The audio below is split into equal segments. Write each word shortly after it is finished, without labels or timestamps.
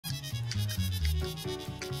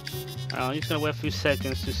I'm just gonna wait a few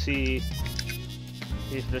seconds to see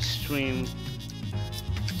if the stream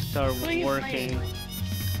start working.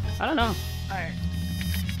 I don't know. Alright.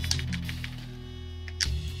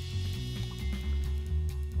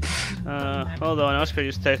 Hold on, Oscar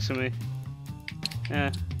just texted me.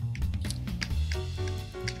 Yeah.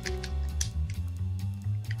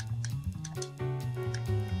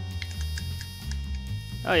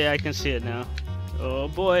 Oh yeah, I can see it now. Oh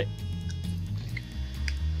boy.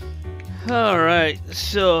 Alright,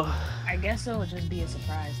 so... I guess it'll just be a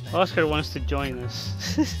surprise then. Oscar wants to join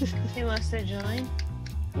us. He wants to join?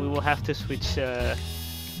 We will have to switch,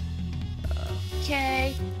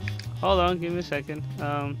 Okay. hold on, give me a second.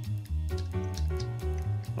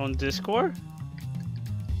 On Discord?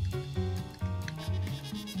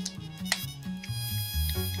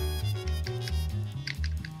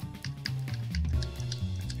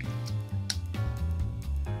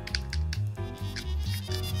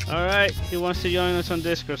 Alright, he wants to join us on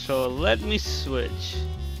Discord, so let me switch.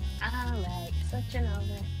 Alright, switching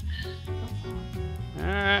over.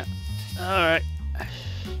 Alright, alright.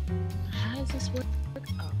 How does this work?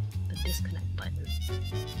 Oh, the disconnect button.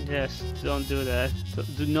 Yes, don't do that.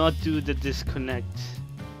 Do not do the disconnect.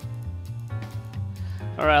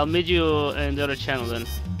 Alright, I'll meet you in the other channel then.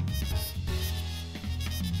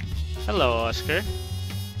 Hello, Oscar.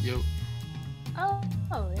 Yo. Oh,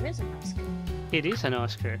 it is an Oscar. It is an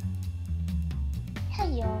Oscar. Hey,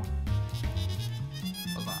 y'all.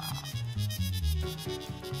 Hola.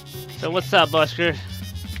 So what's up, Oscar?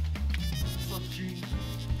 What's up,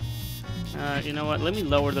 G? You know what? Let me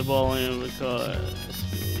lower the volume because this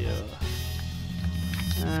video.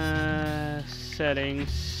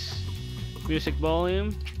 Settings. Music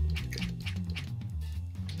volume.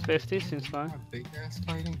 50 seems fine. Big ass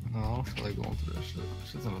fighting? No, I don't feel like going through that shit.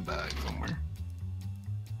 Shit's in a bag somewhere.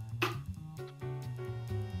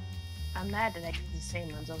 I'm mad that I do the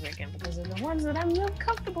same ones over again because they're the ones that I'm real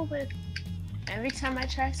comfortable with. Every time I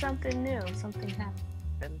try something new, something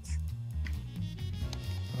happens.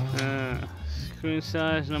 Screen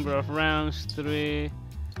size, number of rounds, 3.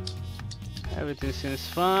 Everything seems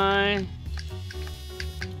fine.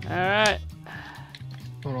 Alright.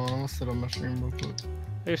 Hold on, I'm gonna set up my stream real quick.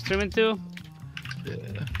 Are you streaming too? Yeah,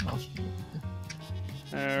 I'll stream.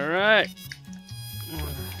 Alright.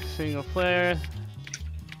 Single player.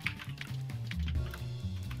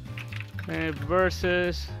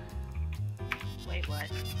 Versus. Wait, what?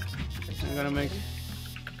 I'm gonna make.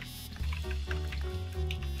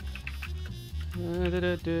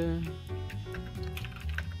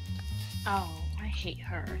 Oh, I hate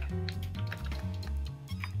her.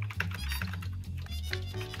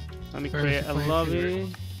 Let me create a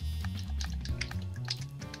lobby.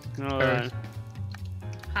 Alright.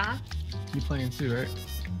 Huh? You playing too, right?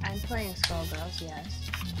 I'm playing Skullgirls, yes.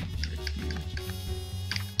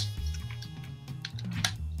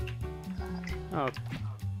 Oh,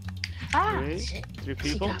 Ah, Three? shit. 3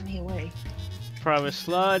 She people. got me away. Private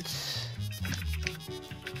slots.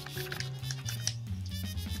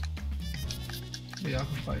 Yeah, I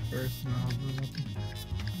can fight first. No, I'll do nothing.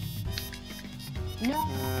 No.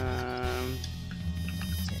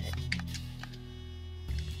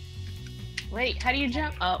 Wait, how do you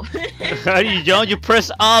jump? Oh. How do you jump? You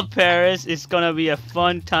press up, Paris. It's gonna be a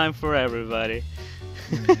fun time for everybody.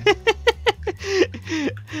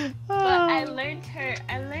 But I learned her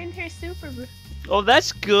super. Oh,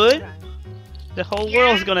 that's good. Run. The whole Yeah.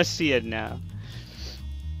 world's gonna see it now.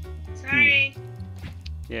 Sorry.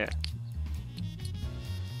 Yeah.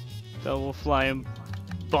 Double flying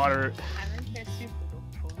butter. I learned her super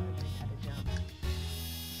before I learned how to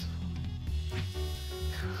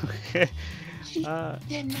jump. Okay. She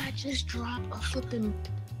did not just drop a flipping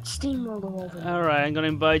steamroller over me. Alright, I'm gonna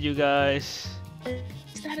invite you guys.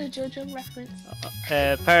 Is that a JoJo reference?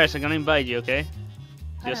 Paris, I'm gonna invite you, okay?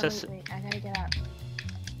 Hold Just on, as wait, I gotta get out.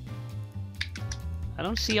 I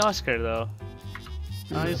don't see Oscar though.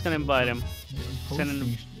 I'm just gonna invite him. Yeah, Send him-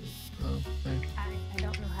 posting shit. Oh, thank you. I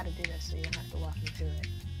don't know how to do this, so you're gonna have to walk me through it.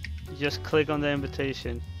 Just click on the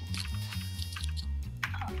invitation.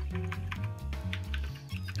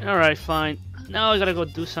 Alright, fine. Now I gotta go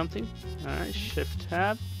do something. Alright, shift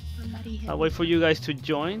tab. Somebody hit I'll wait for you guys to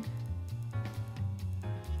join.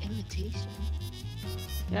 invitation.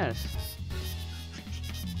 Yes.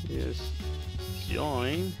 Yes.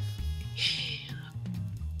 Join.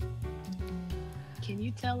 Can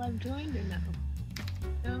you tell I've joined or no?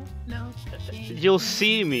 No, no. Yay. You'll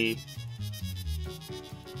see me.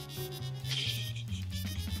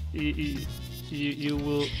 You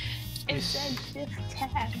will. It said shift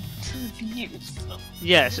tab to view. So.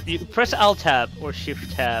 Yes, you press Alt tab or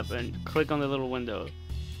Shift tab and click on the little window.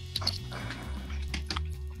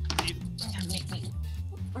 Don't make me.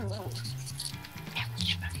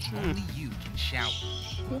 Only you can shout.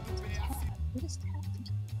 What is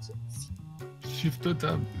that? Shift the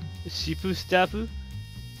tab. Shifu Stapu?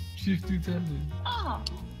 Shift the tab. Oh,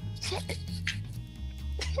 shit.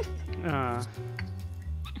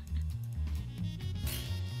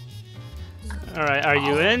 Alright, are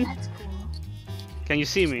you in? That's cool. Can you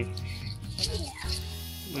see me?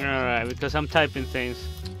 Yeah. Alright, because I'm typing things.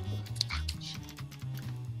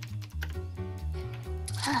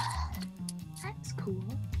 That's cool.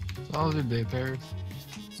 So how was your day, Paris?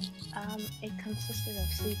 It consisted of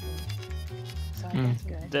sleeping. So Hmm. that's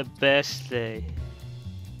good. The best day.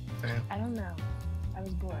 Damn. I don't know. I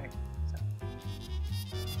was bored.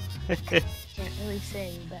 So can't really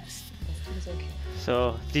say the best. But it was okay.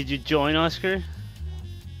 So, did you join, Oscar?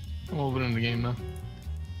 I'm opening the game now.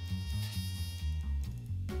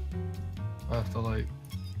 I have to like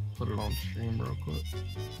put it on stream real quick.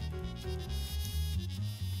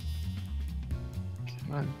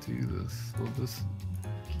 Can I do this? Will this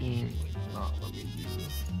game not let me do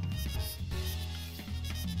this?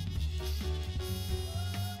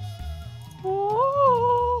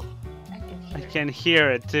 I I can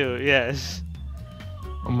hear it too, yes.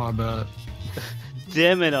 Oh my bad.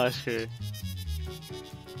 Damn it, Oscar.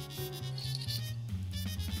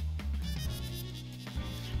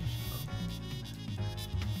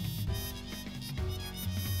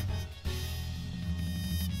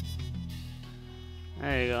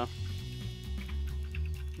 There you go.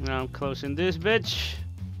 Now I'm closing this bitch.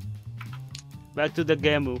 Back to the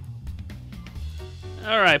Gamu.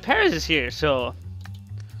 Alright, Paris is here, so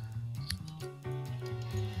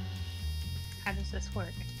How does this work?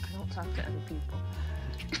 I don't talk to other people.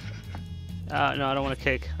 no, I don't want to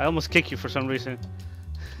kick. I almost kicked you for some reason.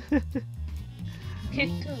 Kick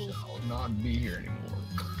You too. shall not be here anymore.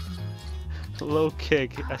 Low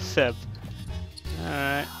kick, accept.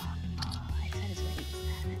 Alright. Oh, I said it's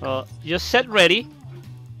ready. Well, just set ready.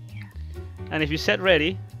 And if you set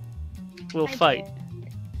ready, we'll I fight.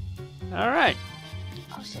 did. Alright.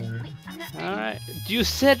 Oh shit, wait, I'm not ready. Alright. You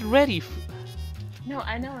set ready. No,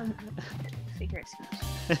 I know I'm figure it speech.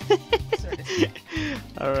 Sort of speak.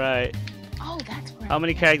 Alright. Oh, that's where How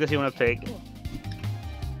many characters do you want to pick? Cool.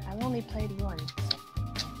 I've only played one.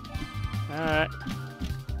 Alright.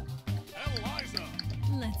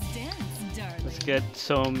 Let's dance, darling. Let's get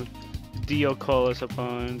some Dio colors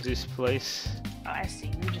upon this place. Oh, I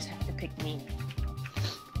see. You just have to pick me.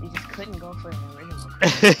 You just couldn't go for an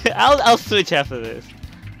original. I'll switch after this.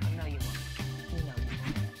 I know you won't. You know you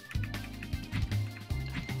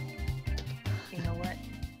won't. You know what?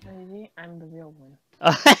 Maybe I'm the real one.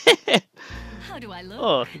 How do I look?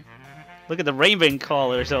 Oh, look at the rainbow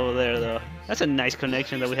colors over there, though. That's a nice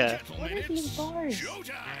connection that we have. What are these bars?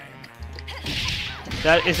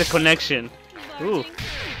 That is a connection. Ooh.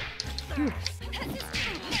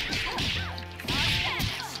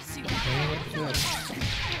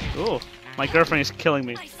 Ooh. My girlfriend is killing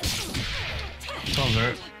me. Sounds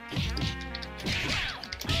right.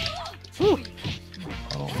 Ooh.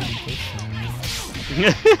 I don't want this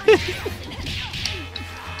anymore.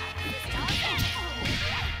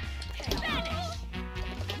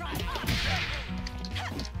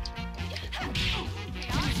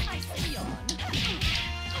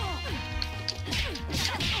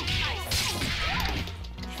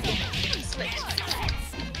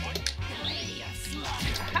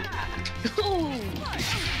 Ooh.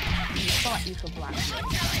 You thought you could block me.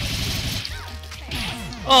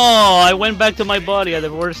 Oh, I went back to my body at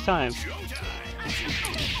the worst time.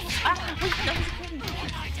 Ah, wait, that was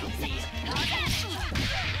good.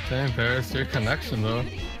 Damn, Paris, your connection though.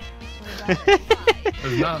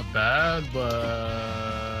 It's not bad,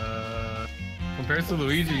 but compared to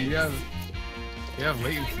Luigi, you have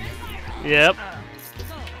latency. Yep.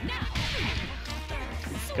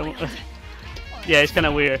 Come on. Yeah, it's kind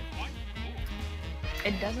of weird.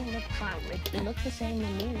 It doesn't look fun. It looks the same to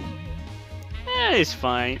me. Eh, it's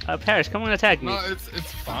fine. Paris, come and attack me. No, it's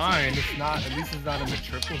fine. It's not. At least it's not in the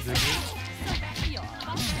triple digits.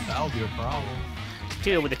 That'll be a problem.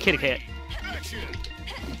 Hit it with the kitty cat.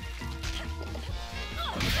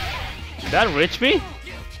 Did that reach me?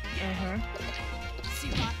 Mm-hmm.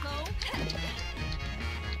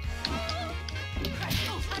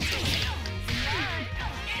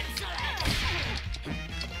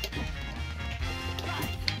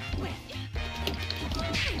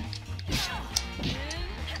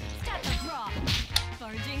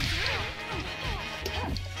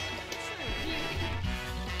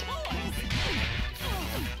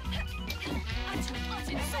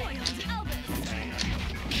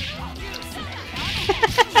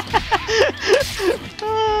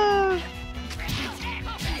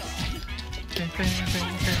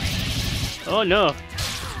 Oh no.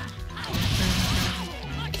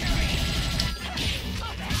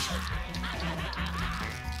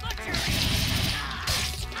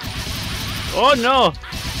 Oh no!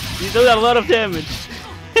 You do a lot of damage.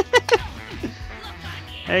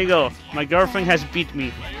 There you go. My girlfriend has beat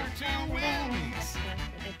me.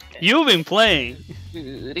 You've been playing.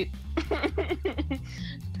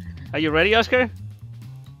 Are you ready, Oscar?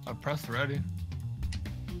 I pressed ready.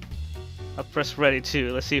 I'll press ready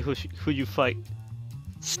too. Let's see who you fight.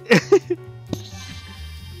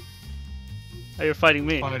 Oh, you're fighting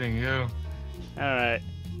me. Fighting you. Alright.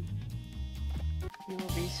 You will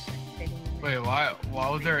be spectating me. Wait, why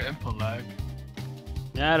was there an input lag?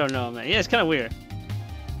 I don't know, man. Yeah, it's kind of weird.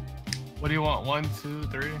 What do you want? 1, 2,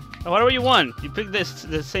 3? Whatever you want. You pick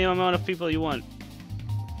the same amount of people you want.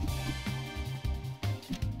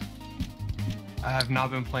 I have not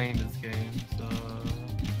been playing this game, so...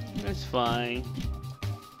 It's fine.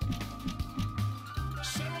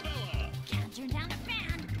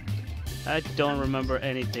 I don't remember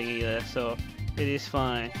anything either, so it is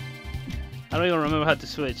fine. I don't even remember how to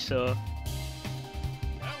switch, so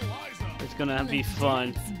it's gonna be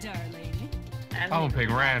fun. I'm gonna pick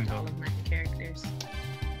random. All of my characters.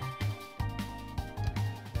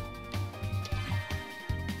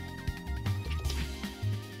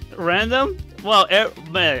 Random? Well,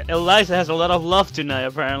 man, Eliza has a lot of love tonight,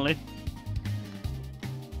 apparently.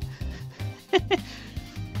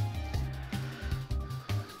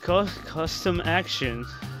 Custom actions.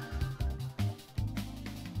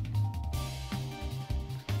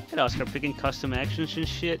 Hey, Oscar, picking custom actions and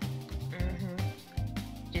shit.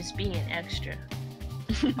 Just being extra.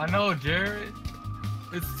 I know, Jared.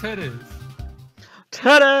 It's titties.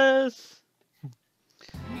 Titties!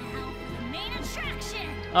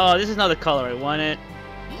 Oh, this is not the color I wanted.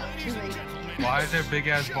 Why is there big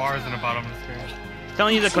ass bars in the bottom of the screen? It's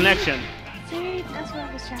telling you the connection. See, that's what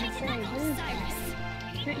I was trying to say. What is that?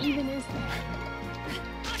 What even is that?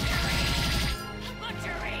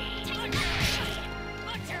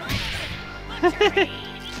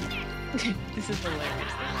 This is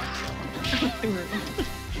hilarious.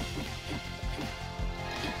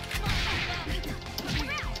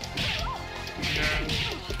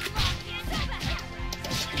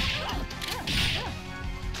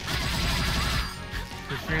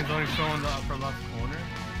 The screen's only showing the upper left corner.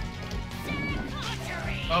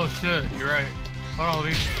 Oh shit, you're right. Hold on,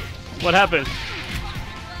 Lee. What happened?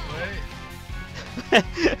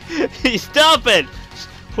 Wait. Stop it!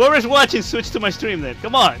 Whoever's watching, switch to my stream then.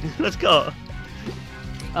 Come on, let's go.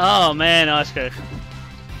 Oh man, Oscar.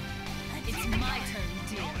 It's my turn,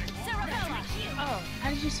 dear. Oh, how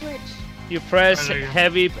did you switch? You press There you go.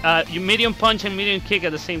 heavy, you medium punch and medium kick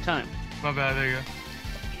at the same time. My bad, there you go.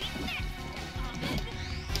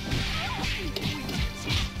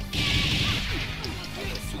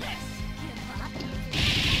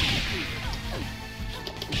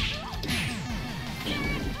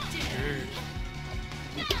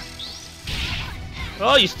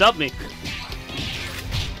 Oh, you stopped me.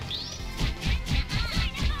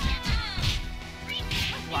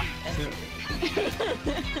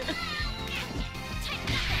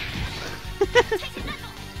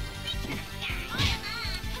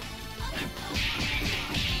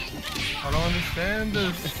 I don't understand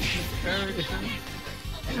this character.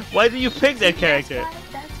 Why did you pick that character?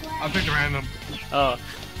 That's why. I picked random. Oh,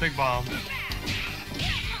 Big bomb.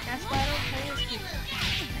 That's why I don't play as people.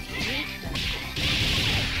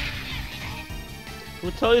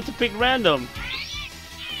 who told you to pick random?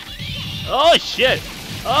 Oh shit!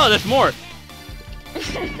 Oh, there's more.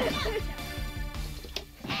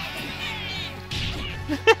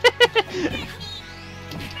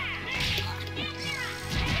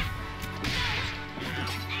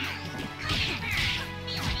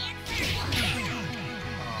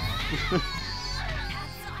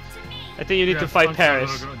 I think you need to fight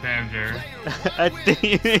Paris. Damn, Jared. I think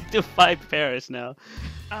you need to fight Paris now.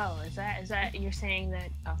 Oh, is that you're saying that?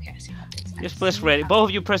 Okay, I see how it is. Just press ready. Both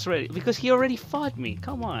of you press ready because he already fought me.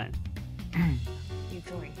 Come on. You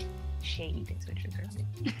throwing shade is what you're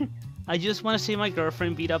throwing. I just want to see my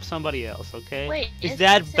girlfriend beat up somebody else. Okay? Wait, is it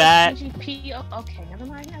that says bad? PGP. Oh, okay, never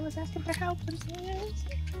mind. I was asking for help. I'm serious.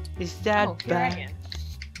 Is that Oh, here I bad? am.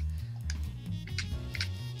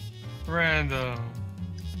 Random.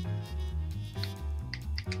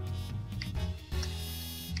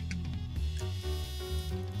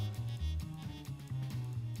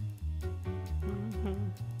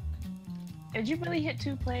 Did you really hit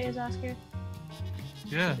 2 players, Oscar?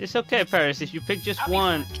 Yeah. It's okay, Paris. If you pick just I'll be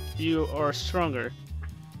one, you are stronger.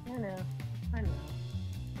 I know. I know.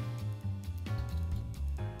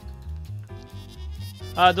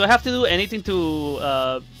 Do I have to do anything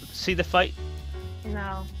to see the fight?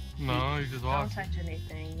 No. No, you just Don't watch. touch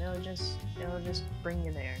anything. They'll just bring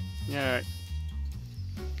you there. Alright.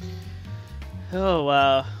 Oh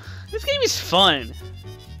wow. This game is fun.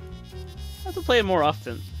 I have to play it more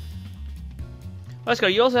often. Oscar,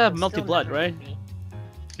 you also have It'll Melty still Blood, never right? beat me.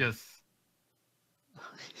 Yes.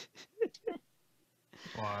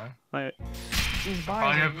 Why? Right. These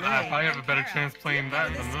bars I are probably have a better chance playing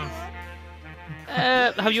that than this.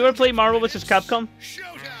 Have you ever played Marvel vs. Capcom?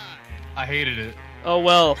 I hated it. Oh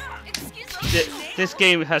well, Excuse me. this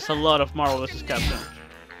game has a lot of Marvel vs. Capcom.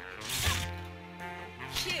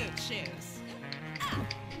 Cute shoes.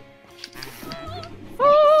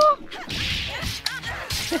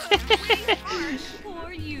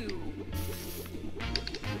 For you.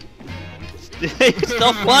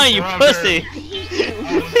 Stop flying, you pussy!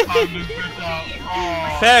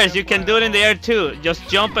 Paris, you can do it in the air too. Just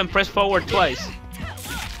jump and press forward twice.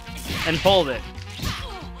 And hold it.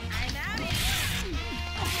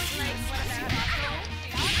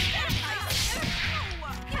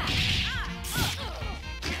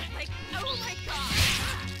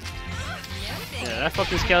 Yeah, that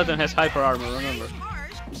fucking skeleton has hyper armor, remember.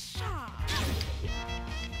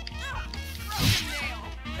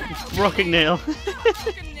 Broken nail.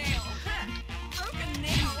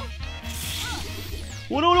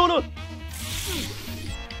 Oh, no.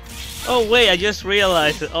 Oh wait, I just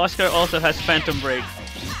realized that Oscar also has Phantom Break.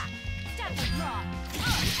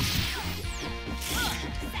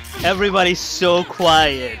 Everybody's so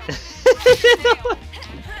quiet.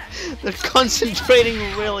 They're concentrating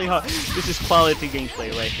really hard. This is quality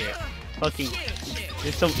gameplay right here. Fucking,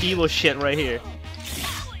 there's some evil shit right here.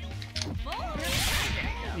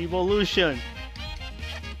 Evolution.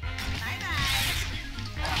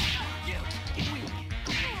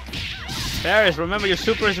 Paris, remember your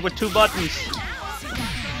supers with 2 buttons.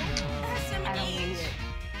 I don't need it.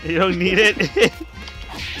 You don't need it?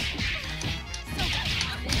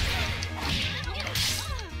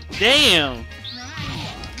 Damn!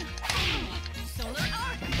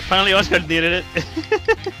 Apparently Oscar needed it.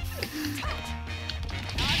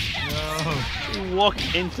 No.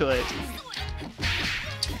 Walk into it.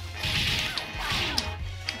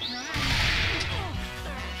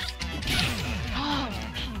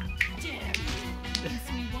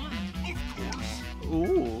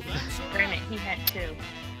 Ooh. Granted, he had 2.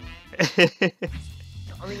 The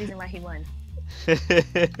only reason why he won.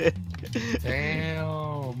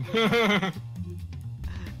 Damn.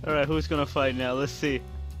 Alright, who's gonna fight now? Let's see.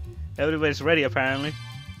 Everybody's ready apparently.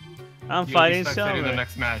 I'm You'll fighting be spectating the Summer.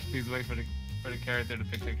 next match. Please wait for the character to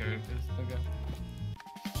pick their characters. Okay.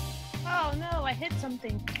 Oh no, I hit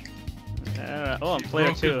something. Alright. Oh, I'm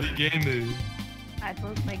player 2. The game move. I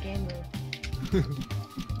broke my game move.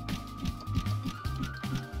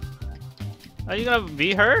 Are you gonna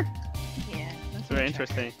be her? Yeah, that's Very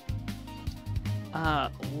interesting.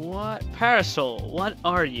 What? Parasol, what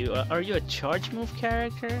are you? Are you a charge move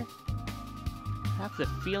character? I have the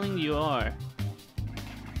feeling you are.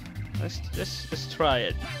 Let's try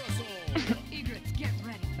it. Egrets, get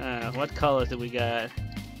ready. What colors do we got?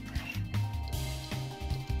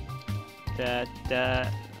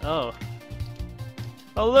 Oh.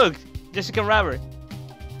 Oh look! Jessica Rabbit!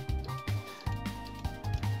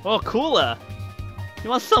 Oh, Kula! You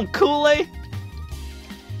want some Kool-Aid?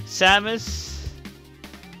 Samus.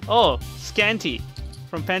 Oh, Scanty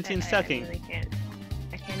from Panty and Stocking. I really can't.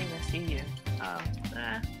 I can't even see you. Oh.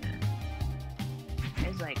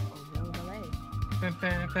 It's like no delay. Bam,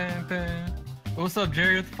 bam, bam, bam. What's up,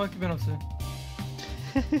 Jerry? What the fuck you been up to?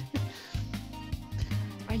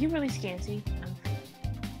 Are you really scanty?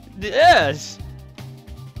 Yes!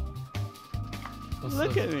 What's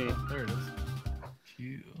Look up? at me. Oh, there it is.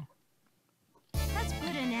 Phew. Let's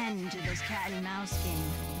put an end to this cat and mouse game.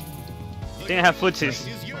 Didn't have footsies.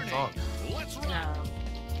 What's up? No.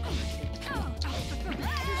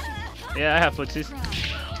 Yeah, I have footsies.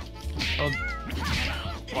 Oh,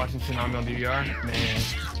 watching Tsunami on DVR? Man.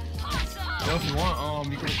 Yo, if you want,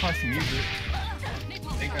 you can request some music. I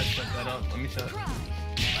think I set that up. Let me check.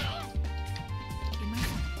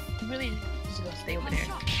 You really just go stay over there.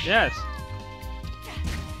 Yes.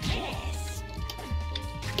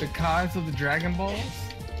 The Kais of the Dragon Balls?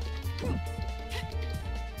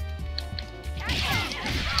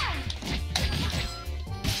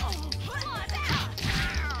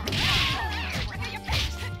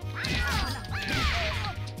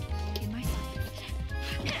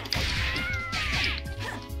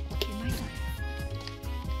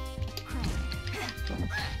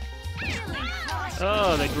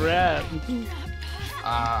 Oh, the grab.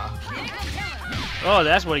 Ah. Oh,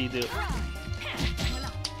 that's what you do.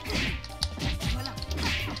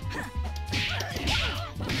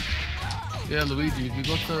 Yeah, Luigi,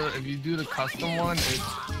 if you do the custom one, it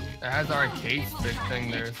has the arcade stick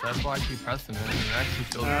thing there, so that's why I keep pressing it, and it actually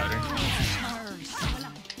feels better.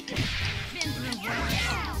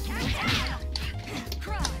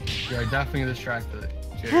 You're definitely distracted,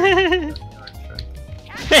 Jerry.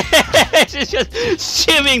 She's just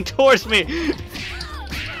shimming towards me.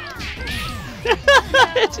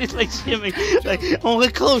 She's like shimming, like, oh, we're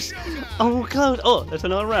close. Oh, we're close. Oh, there's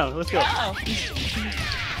another round. Let's go. Oh.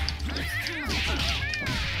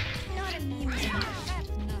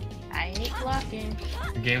 I hate blocking.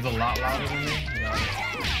 The game's a lot louder than me. Yeah.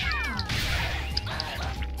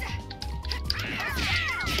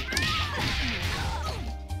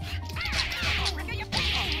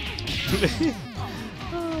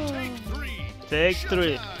 Take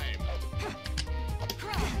 3.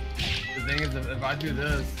 The thing is, if I do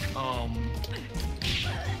this,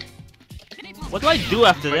 What do I do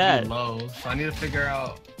after it might that? be low, so I need to figure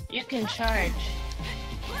out. You can charge.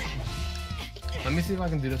 Let me see if I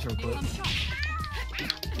can do this real quick.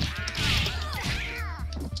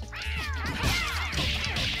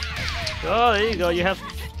 Oh, there you go. You have.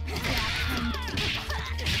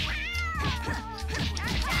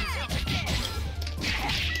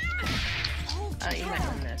 Oh, you might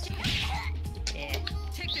win this. Yeah.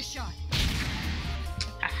 Take the shot.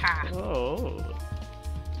 Aha. Oh.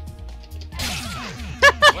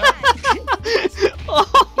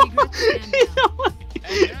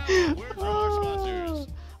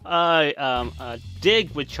 I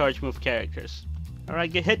dig with charge move characters.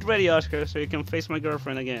 Alright, get ready, Oscar, so you can face my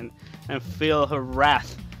girlfriend again and feel her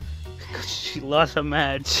wrath. Because she lost a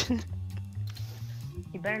match.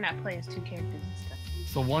 You better not play as 2 characters and stuff.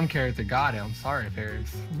 So one character got it. I'm sorry,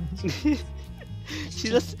 Paris. she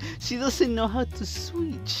doesn't know how to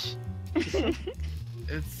switch.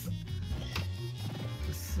 It's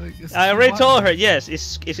like, it's I too already much. told her, yes, it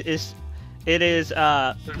is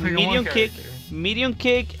So pick one medium kick, character. medium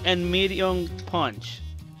kick, and medium punch.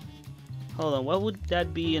 Hold on, what would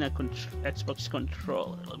that be in a Xbox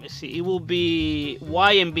controller? Let me see. It will be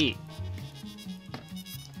Y and B.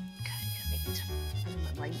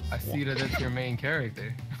 I see that it's your main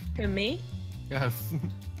character. For me? Yes.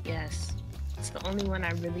 Yes. It's the only one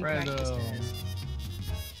I really practiced Fredo. as.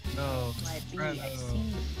 No. Why B, I Fredo.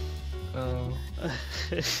 see. No.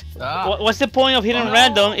 Ah. What's the point of hitting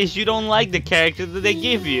random is you don't like the character that they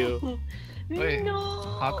give you? Wait.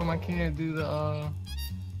 No. How come I can't do the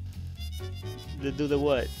To do the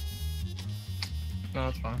what? No,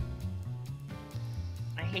 it's fine.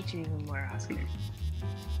 I hate you even more, Oscar.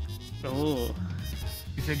 Oh,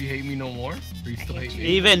 You said you hate me no more? Or you still hate me?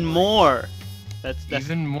 even more. That's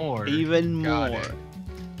Even more. even Got more. it.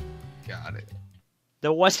 Got it.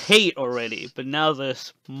 There was hate already, but now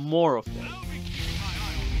there's more of it.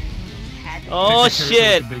 Had to Oh Pick the character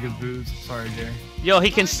shit! with the biggest boobs. Sorry, Jerry. Yo, he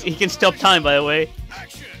can stop time, by the way.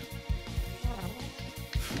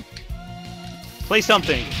 Play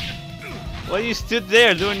something. Why you stood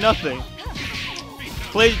there doing nothing?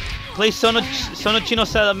 Play Sono Chino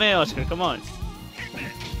Sadame, Oscar. Come on.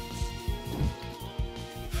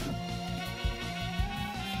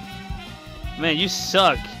 Man, you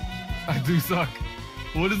suck. I do suck.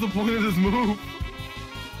 What is the point of this move?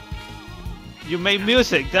 You make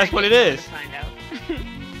music. That's what it is. find out.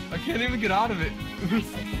 I can't even get out of it.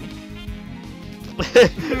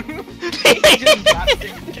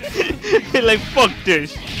 Like fuck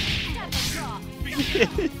this.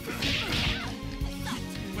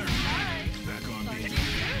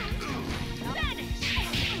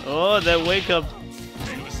 Oh, that wake up.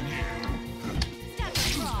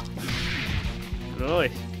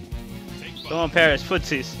 Roy. Come on, Paris,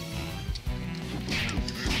 footsies.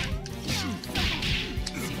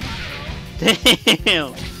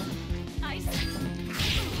 Damn.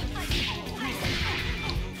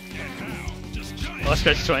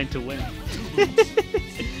 Oscar's trying to win.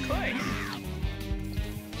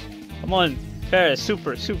 Come on, Paris,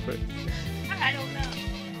 super. I don't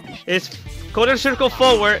know. It's quarter circle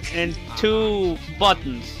forward and 2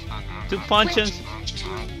 buttons. 2 punches.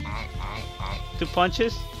 2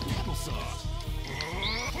 punches.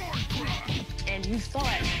 And you saw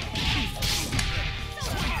it.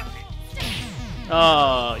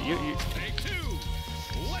 Oh, you.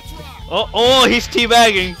 Oh, he's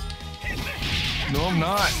teabagging. No, I'm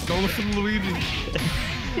not. Don't listen to Luigi.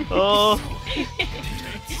 Oh,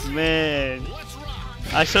 man.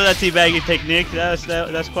 I saw that teabagging technique. That's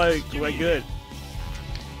quite good.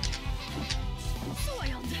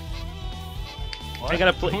 I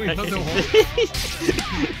gotta play. Who doesn't want?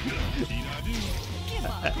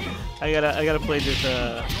 I gotta play this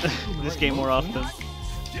this game more often.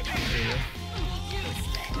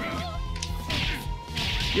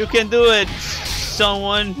 You can do it,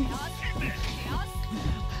 someone.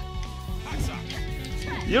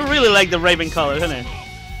 You really like the Raven color, isn't it?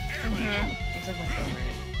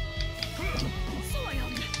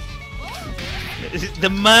 The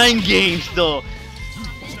mind games, though.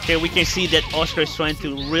 Okay, we can see that Oscar is trying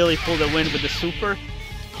to really pull the win with the super,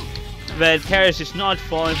 but Paris is not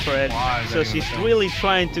falling for it. So she's really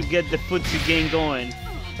trying to get the footsie game going.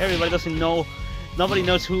 Everybody doesn't know. Nobody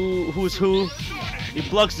knows who's who. He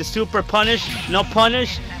blocks the super punish, no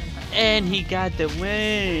punish, and he got the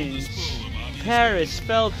win. Paris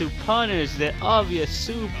fell to punish the obvious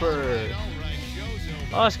super.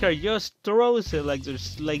 Oscar just throws it like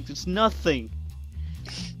there's nothing.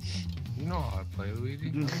 You know how I play, Luigi.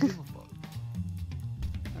 I don't give a fuck.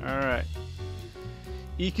 Alright.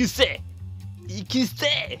 Ikuse!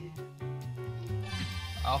 Ikuse!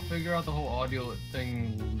 I'll figure out the whole audio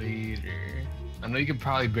thing later. I know you can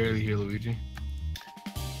probably barely hear Luigi.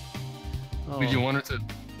 Oh. Did you want it to?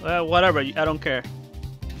 Well, whatever. I don't care.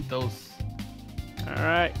 Those.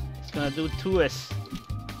 Alright. It's gonna do 2S.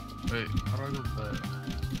 Wait, how do I go back?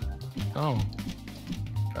 Oh.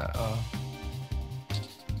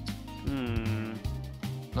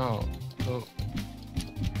 No. Oh.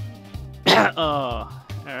 Oh.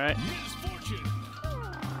 Alright.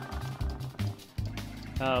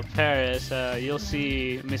 Paris, you'll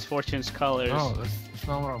see Misfortune's colors. No, that's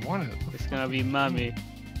not what I wanted. It's gonna be Mami.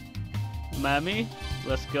 Mami,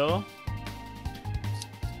 let's go.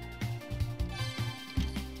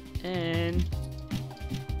 And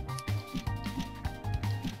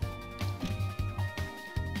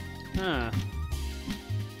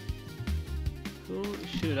who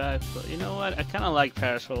should I put? You know what? I kind of like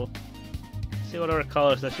Parasol. See what other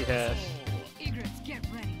colors that she has. Egrets, get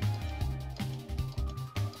ready.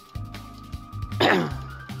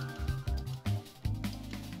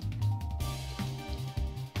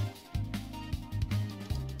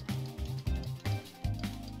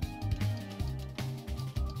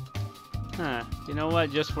 You know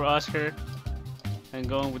what? Just for Oscar, I'm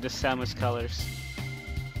going with the Samus colors.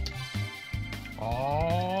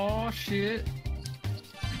 Oh shit.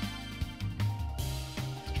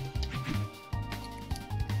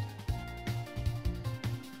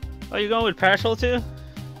 Oh, you going with Parasol too?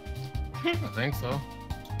 I think so.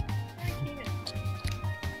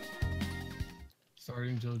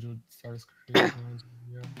 Starting JoJo Stardust Creation.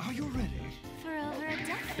 Yeah. Are you ready? For over a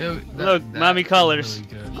decade. Yeah, Look, Mami colors.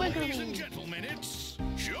 Really good. Ladies and gentlemen, it's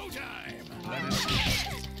showtime.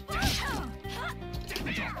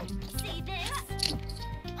 See this?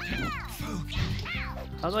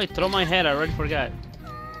 How do I throw my head? I already forgot.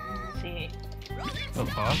 See, The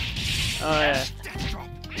fuck? Oh yeah.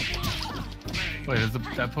 Wait, does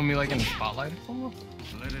that put me like in the spotlight or something?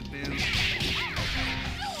 Let it be.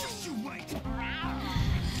 Just you wait.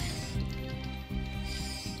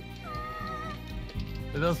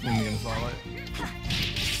 It does put me in the spotlight.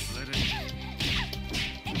 Let it.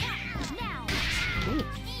 Now. Ooh.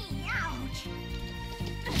 Ouch.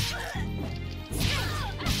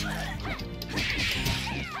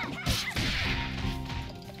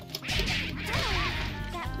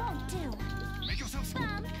 That won't do. Make yourself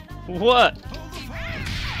smart. What? Hold the fire.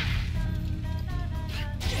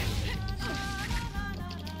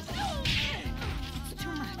 It's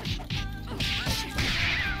too much.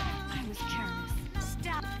 I was careless.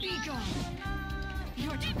 Stop. Be gone.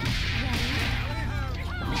 Your turn. Ready?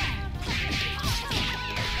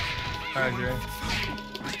 Alright, Jay.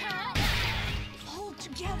 Hold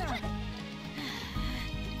together.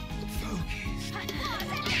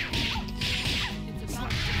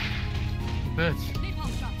 Bitch.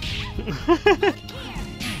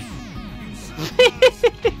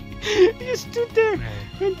 You stood there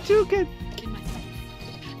and took it. In my sights.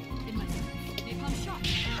 In my sights. Napalm shot.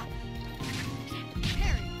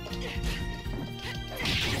 Parry.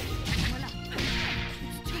 Voila.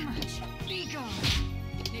 It's too much. Be gone.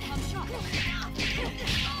 Napalm shot.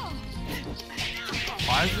 Oh.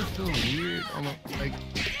 Why is this so weird? I don't like.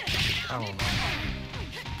 I don't know.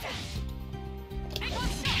 Napalm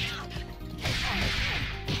shot.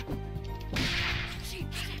 Cheap.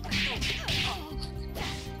 Oh.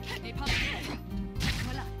 Napalm shot.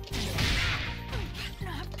 Voila.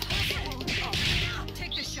 Not possible.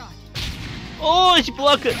 Take the shot. Oh, she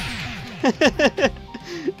blocked it.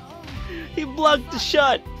 He blocked the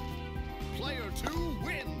shot. Player 2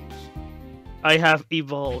 wins. I have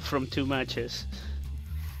evolved from 2 matches.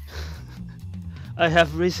 I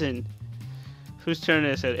have risen Whose turn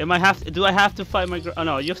is it? Do I have to fight my girl? Oh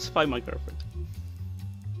no, you have to fight my girlfriend.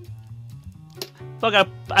 Fuck,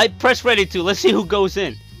 I pressed ready to. Let's see who goes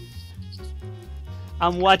in.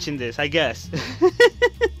 I'm watching this, I guess.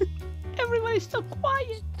 Everybody's so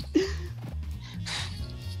quiet.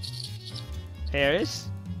 Paris?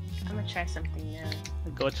 I'm gonna try something new.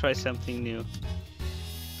 Go try something new.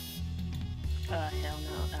 Hell no.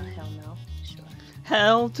 Hell no. Sure.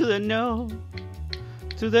 Hell to the no.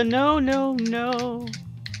 To the no, no, no.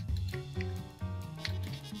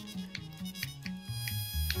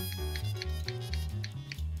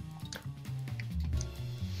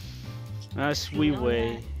 A sweet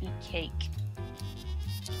way. Eat cake.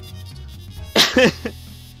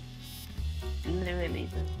 Literally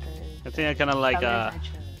I think I kind of like colors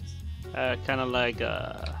I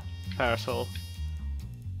chose. Parasol.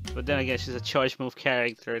 But then again, she's a charge move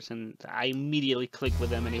character, and I immediately click with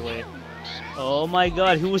them anyway. Oh my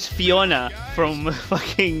god, who was Fiona from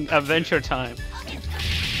fucking Adventure Time?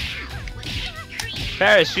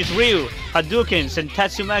 Paris, she's Ryu, Hadoukens, and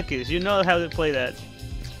Tatsumakis. You know how to play that.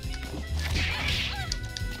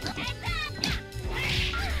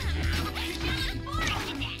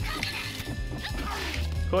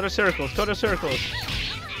 Quarter circles, quarter circles.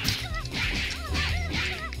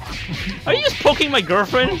 Are you just poking my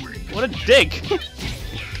girlfriend? What a dick!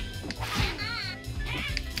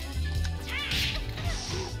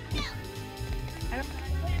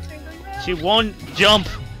 She won't jump.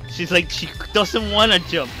 She's like, she doesn't want to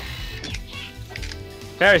jump.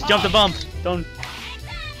 Paris, jump the bump. Don't.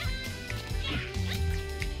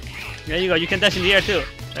 There you go. You can dash in the air too.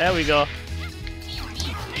 There we go.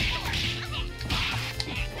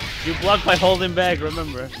 You block by holding back,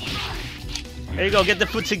 remember. There you go, get the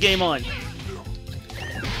footsie game on.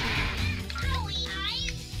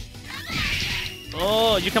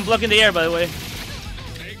 Oh, you can block in the air, by the way.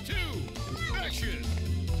 Take two. Action.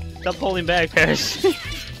 Stop holding back, Paris. You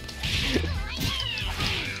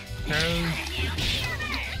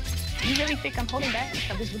really think I'm holding back?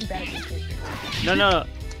 I was really bad at this character. No.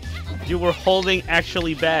 You were holding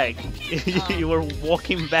actually back. You were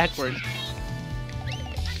walking backwards.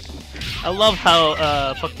 I love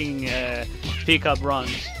how fucking Pickup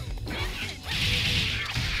runs.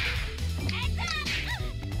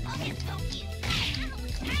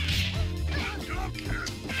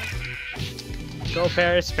 Go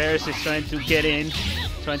Paris. Paris is trying to get in,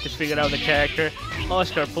 trying to figure out the character.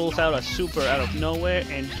 Oscar pulls out a super out of nowhere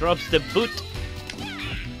and drops the boot.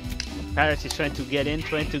 Paris is trying to get in,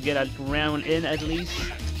 trying to get a round in at least.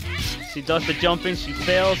 She does the jumping, she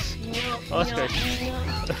fails. Oscar.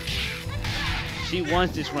 She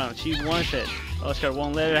wants this round. She wants it. Oscar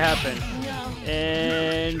won't let it happen.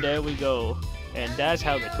 And there we go. And that's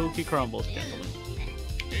how the cookie crumbles, gentlemen.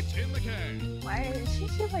 It's in the can. Why is she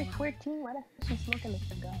like 14? Why the hell is she smoking a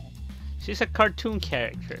cigar? She's a cartoon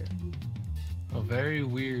character. A very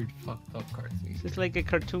weird, fucked up cartoon. She's like a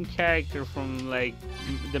cartoon character from like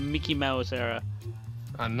the Mickey Mouse era.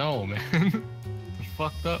 I know, man.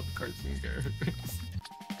 Fucked up cartoon characters.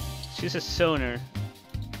 She's a soner.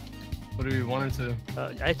 What do you want her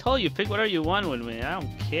to? I told you, pick whatever you want with me. I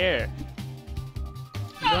don't care.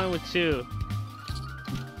 I'm going with 2.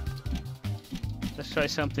 Let's try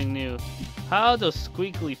something new. How does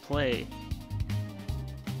Squeakly play?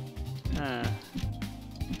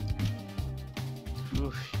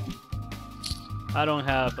 Oof. I don't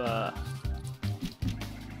have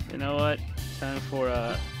you know what? Time for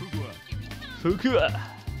Fukua.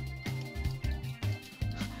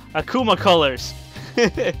 Akuma colors.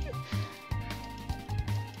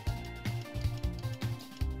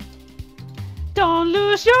 Don't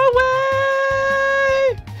lose your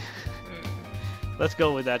way. Let's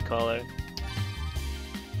go with that color.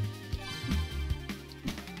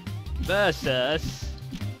 Versus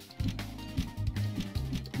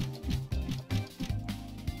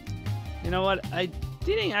you know what? I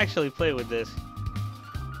didn't actually play with this.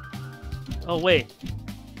 Oh wait.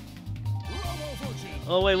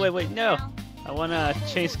 Oh wait, no. I wanna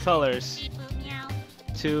change colors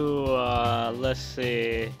to let's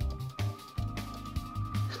see.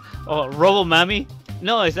 Oh, Robo Mami?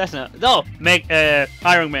 No, that's not. No, make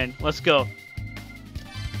Iron Man. Let's go.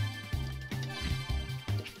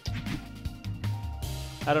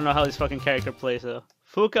 I don't know how this fucking character plays though.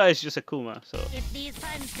 Fuka is just Akuma, so. If these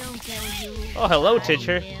puns don't kill you, Oh, hello, I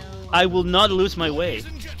teacher. will. I will not lose my way. Ladies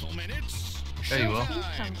and gentlemen, it's There you will.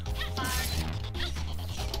 showtime.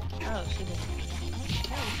 Oh, she did.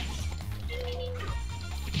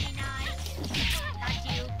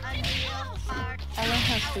 I love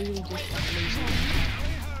how Squeaky just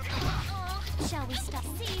Shall we stop?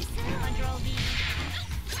 Control V.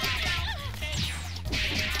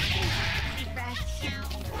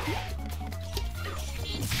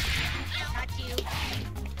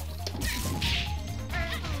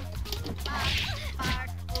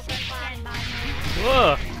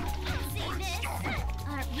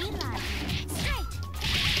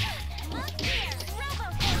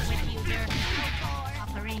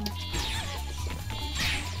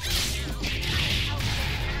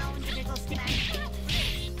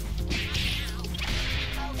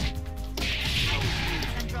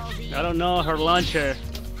 I don't know her launcher.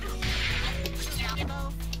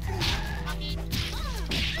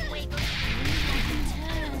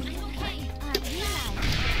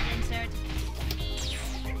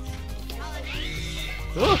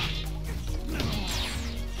 Ooh.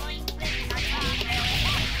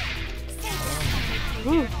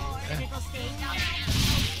 Ooh.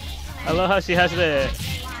 I love how she has the.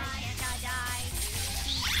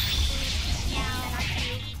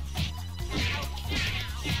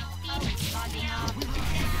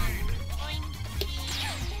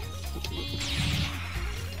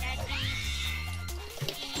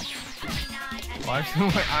 Why is she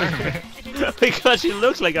like Iron Man? Because she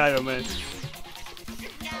looks like Iron Man.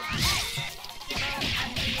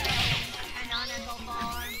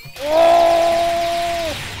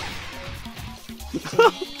 Oh!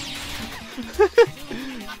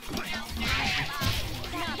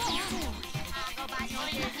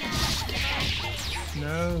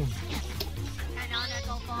 No.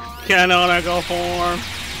 Canonical form.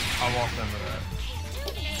 I walked under that.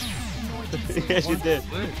 Yes, you did.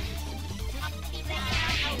 Switch.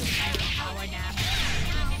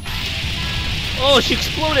 Oh, she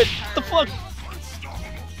exploded! What the fuck?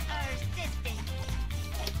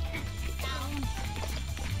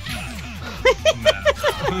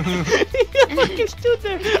 You fucking stood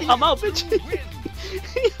there! I'm out, bitch! You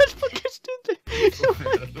fucking stood there!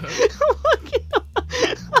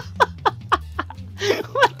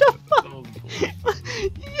 What the fuck?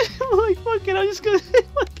 I'm like, fuck it, I'm just gonna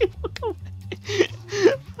fucking walk away.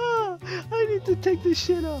 Oh, I need to take this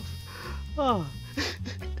shit off. Oh.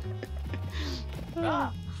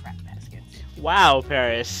 Ah, crap baskets. Wow,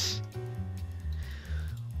 Paris.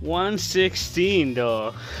 116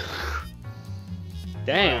 though.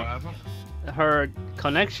 Damn. What happened? Her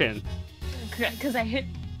connection. Because I hit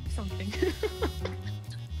something.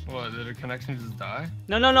 What, did her connection just die?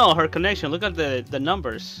 No, her connection. Look at the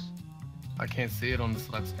numbers. I can't see it on the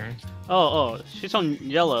select screen. Oh, she's on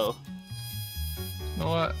yellow. You know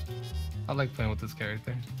what? I like playing with this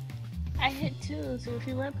character. I hit 2, so if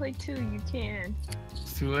you want to play 2, you can.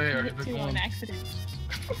 It's too late, I I already hit picked 2 one. on accident.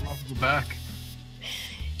 I'll have to go back.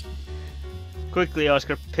 Quickly,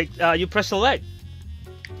 Oscar, you press select.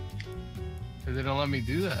 They didn't let me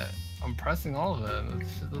do that. I'm pressing all of it. That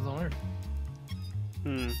shit doesn't work.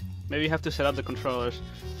 Maybe you have to set up the controllers.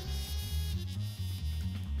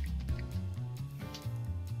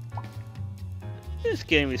 This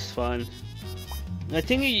game is fun. I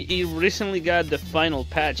think he recently got the final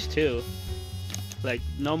patch too. Like,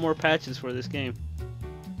 no more patches for this game.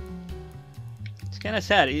 It's kind of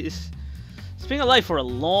sad. It's been alive for a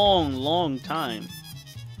long time.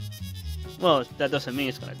 Well, that doesn't mean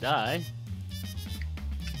it's gonna die.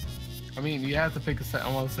 I mean, you have to pick a set.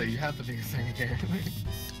 I want to say you have to pick a second character.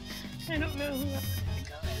 I don't know who I'm gonna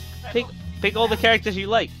go as. Pick all the characters you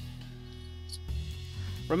like.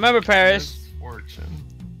 Remember, Paris, Misfortune.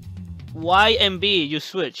 Y and B, you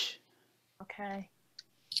switch Okay.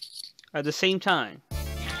 at the same time.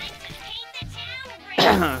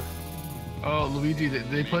 Oh, Luigi,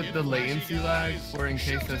 they put the latency lag for in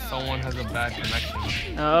case that someone has a bad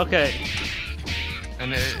connection, Okay.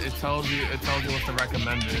 and it tells you what's the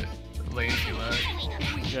recommended latency lag.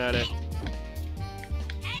 Got it.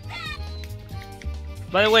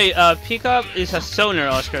 By the way, pickup is a sonar,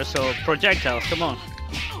 Oscar, so projectiles, come on.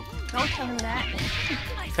 Don't tell him that.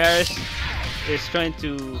 Paris is trying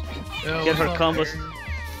to get her combos.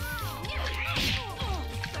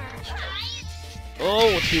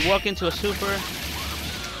 Oh, she walked into a super.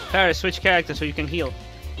 Paris, switch character so you can heal.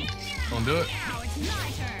 Don't do it. Now it's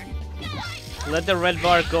my turn. Let the red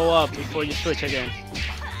bar go up before you switch again.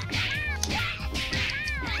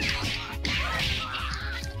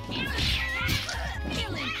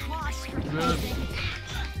 Feeling claustrophobic. Good.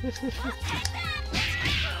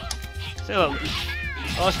 So,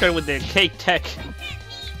 Oscar with the cake tech.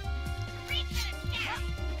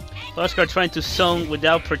 Oscar trying to zone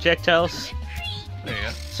without projectiles. There you go.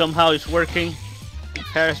 Somehow it's working.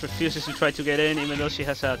 Paris refuses to try to get in, even though she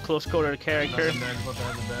has a close quarter character. Nothing there, about to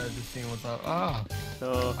have the bed, just seeing what's up. Ah,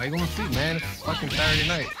 So, how you gonna sleep, man? It's fucking Saturday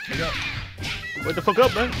night. Wake up. wake the fuck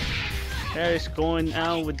up, man. Paris going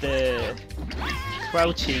out with the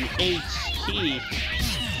crouching H key.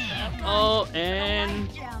 Oh, and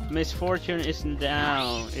Misfortune is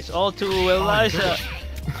down. It's all to Eliza.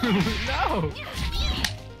 No.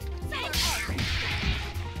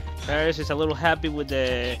 Paris is a little happy with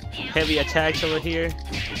the heavy attacks over here.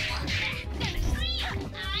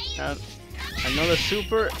 Another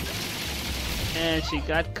super, and she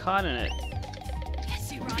got caught in it.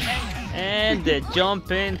 And the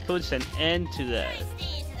jump in puts an end to that.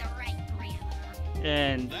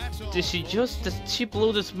 And did she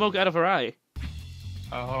blew the smoke out of her eye?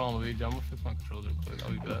 Hold on, Luigi. I'm gonna fix my controller real quick.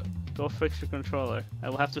 I'll be back. Go fix your controller. I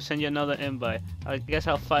will have to send you another invite. I guess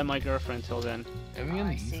I'll find my girlfriend till then. Are we on the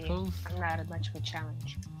I East see. Coast? I'm not much of a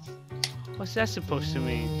challenge. What's that supposed to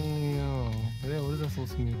mean? Yeah, what is that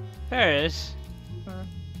supposed to mean? Paris,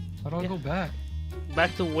 How do I go back?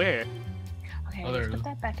 back to where? Okay, Oh, there let's it put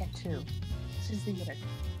that back at 2. Let's just leave it at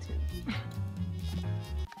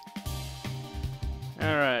 2.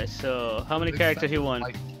 Alright, so how many characters you want?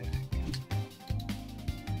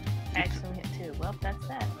 Actually hit 2. Well, that's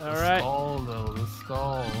that. Alright. Skull though, the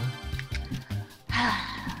skull. Not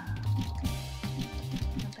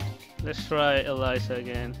bad. Let's try Eliza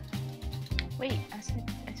again. Wait, I said.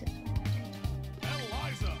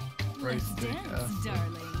 Rice Let's steak dance, acid.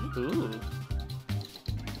 darling. Ooh.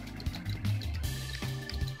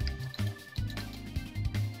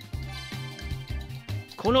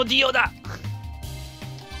 Kono dio da!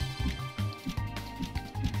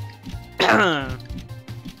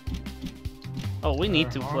 Oh, we need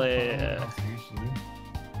to play.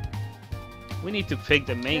 We need to pick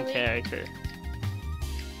the main Really? character.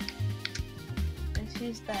 Let's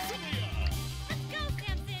use that.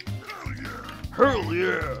 Hell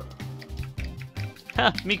yeah!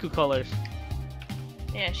 Ha! Miku colors.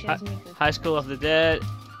 Yeah, she has Miku. High School of the Dead,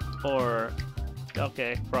 or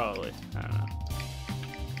okay, probably. I don't know.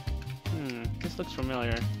 This looks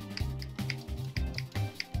familiar.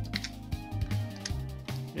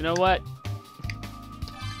 You know what?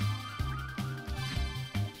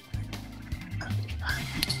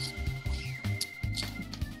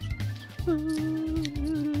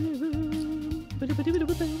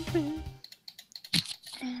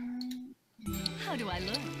 How do I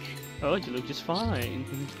look? Oh, you look just fine.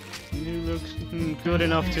 You look good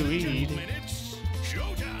enough to eat.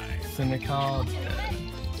 Cynical.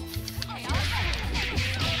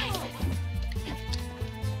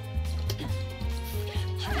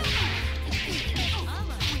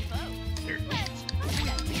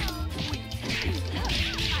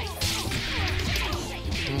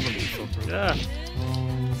 Yeah.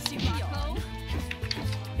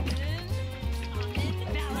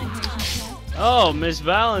 Oh, Miss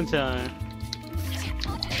Valentine.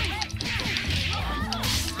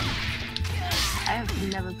 I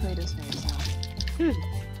have never played as her, so.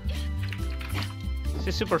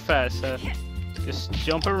 She's super fast. Just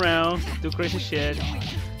jump around, do crazy shit.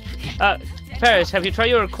 Paris, have you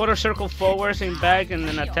tried your quarter circle forwards and back and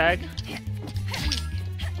then attack?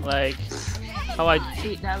 Like, how I...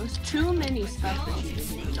 See, that was too many stuff that you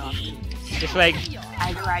didn't even know. It's like...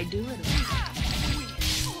 Either I do it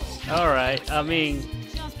or Alright, I mean...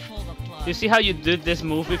 You see how you did this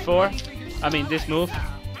move before? I mean, this move?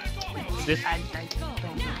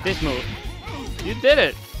 This move. You did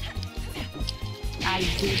it! I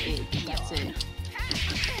did it. That's it.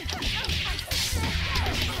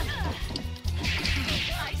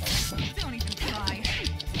 Don't even try.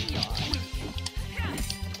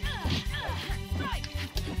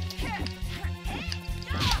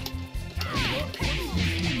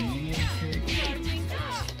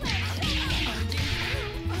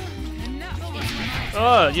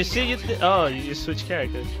 Oh, you see, you oh, you switch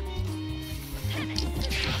characters.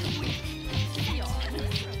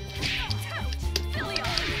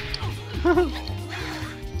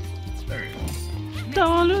 There it is.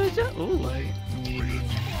 Don't lose it. Ooh. Light, medium.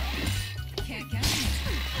 Can't get me.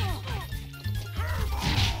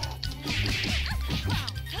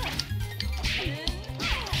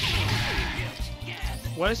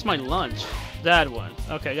 What is my lunch? That one.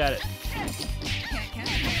 Okay, got it. Can't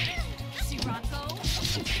catch me. Sirocco.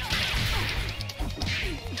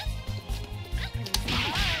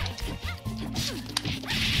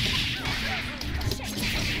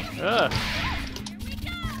 Ugh.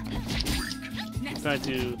 Trying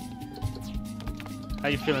to. How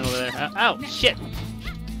you feeling over there? Ow! Shit!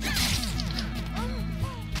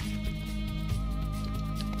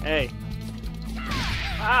 Hey.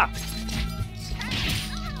 Ah!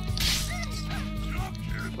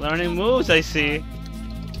 Learning moves, I see.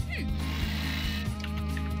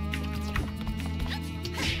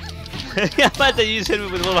 I thought that you just hit me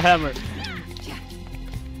with a little hammer.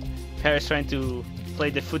 Paris trying to play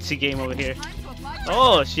the footsie game over here.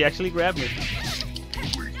 Oh, she actually grabbed me.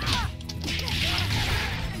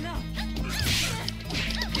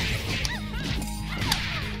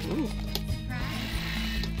 Ooh.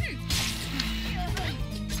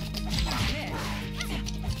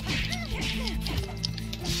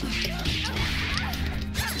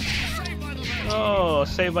 Oh,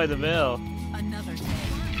 Saved by the Bell. Another day.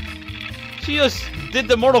 She just did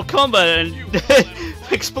the Mortal Kombat and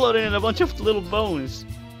exploding in a bunch of little bones.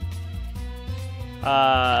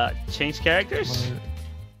 Change characters?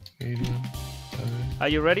 Medium, 7. Are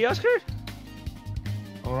you ready, Oscar?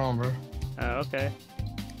 Hold on, bro. Okay.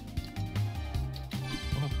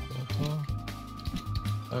 What the hell?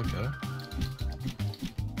 Okay.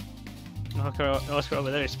 Oscar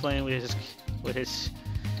over there is playing with his,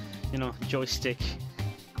 you know, joystick.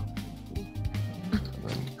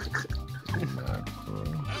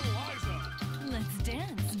 Let's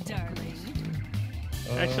dance, darling.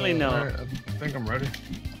 Actually, no. Alright, I think I'm ready.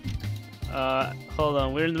 Hold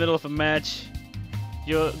on. We're in the middle of a match.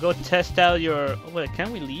 You go test out your. Oh, wait,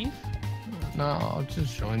 can we leave? No, I'll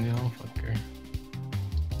just join you. I don't fuck care.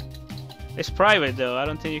 It's private though. I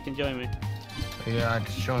don't think you can join me. Yeah, I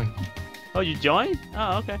just joined. Oh, you joined?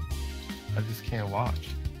 Oh, okay. I just can't watch.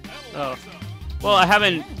 Oh. Well, I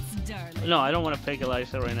haven't. Dance, darling. No, I don't want to pick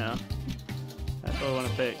Eliza right now. That's what I want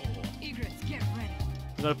to pick. Egrets, get ready.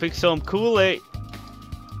 I'm gonna pick some Kool-Aid.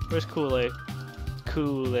 Where's Kool-Aid?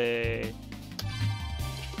 Kool-Aid.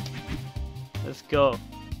 Let's go.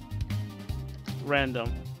 Random.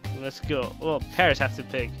 Let's go. Oh, Paris has to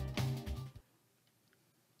pick.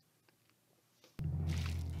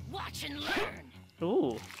 Watch and learn.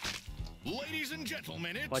 Ooh, Ladies and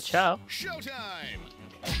gentlemen, it's watch out. showtime.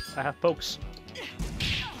 I have pokes.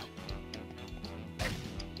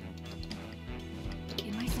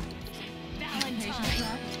 In my sight.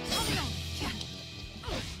 Valentine.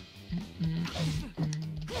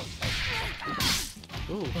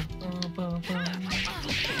 Ooh.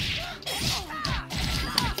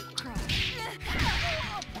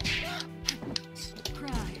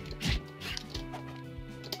 Cry.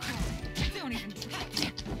 Don't even try.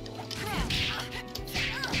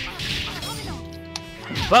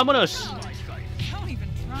 Vámonos. Don't even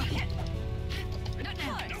try. Not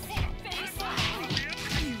now. Face.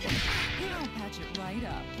 I'll patch it right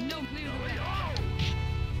up. No clear way.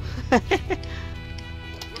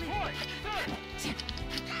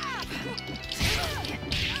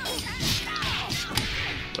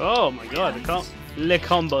 Oh my god, the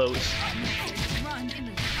combos. Run into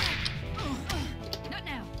not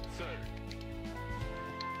now.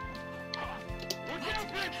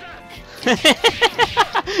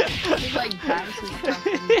 He's like Gamus is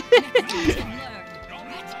jumping.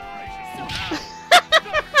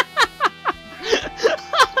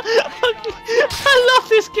 I love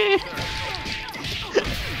this game.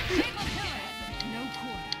 No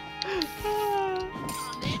quarter.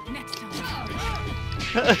 Next time.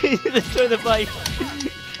 Destroy the bike.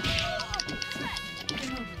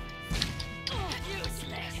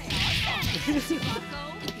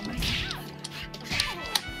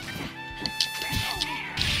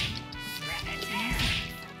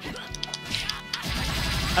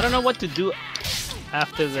 I don't know what to do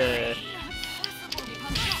after the.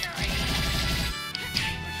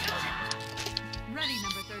 Ready,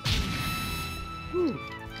 number 13.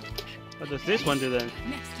 What does this one do then?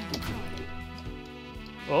 Next time.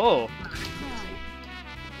 Oh,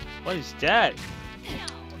 what is that?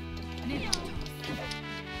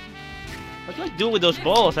 What do I do with those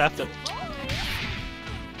balls after?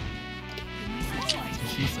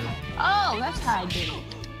 She said. Oh, that's how I did it.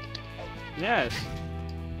 Yes.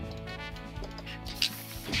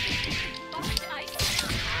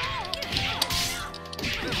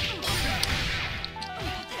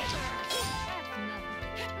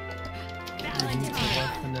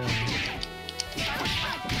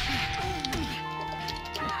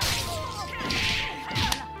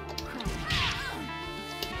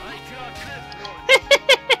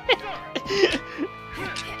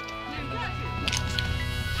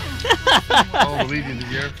 Oh, Luigi, did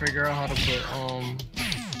you ever figure out how to put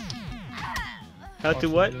How to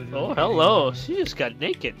what? Oh, hello. She just got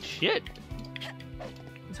naked. Shit.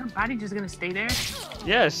 Is her body just gonna stay there?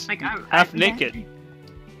 Yes. Like I'm Half naked.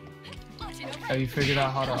 Have you figured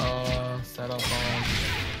out how to set up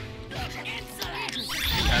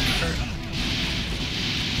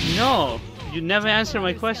No, you never answer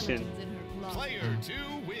my question. Player 2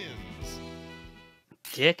 wins.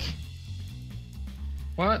 Dick.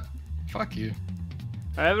 What? Fuck you.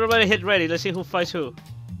 Alright, everybody hit ready. Let's see who fights who.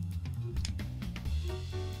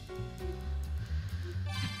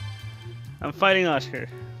 I'm fighting Oscar.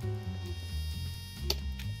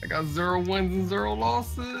 I got 0 wins and 0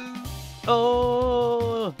 losses.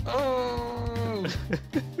 Oh! Oh.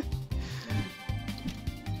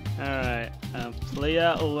 Alright,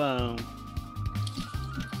 player alone.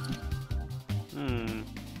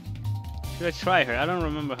 Should I try her? I don't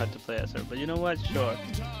remember how to play as her, but you know what? Sure.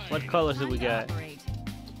 What colors do we got?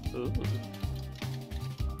 Ooh.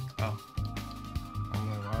 Oh. I'm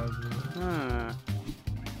like, why is it? Huh.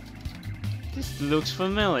 This looks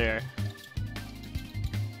familiar.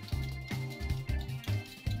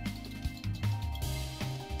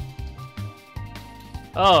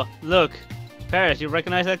 Oh, look. Paris, you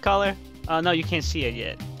recognize that color? Oh, no, you can't see it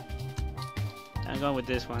yet. I'm going with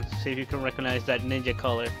this one. See if you can recognize that ninja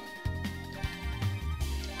color.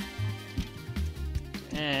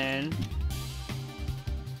 And...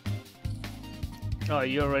 oh,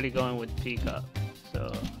 you're already going with Peacock.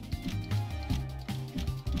 So...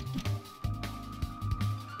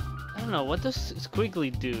 I don't know, what does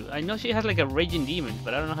Squiggly do? I know she has like a raging demon,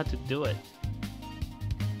 but I don't know how to do it.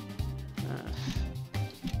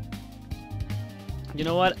 You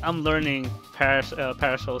know what? I'm learning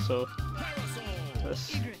Parasol, so...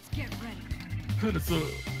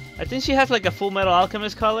 I think she has like a Full Metal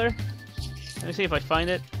Alchemist color. Let me see if I find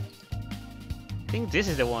it. I think this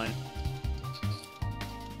is the one.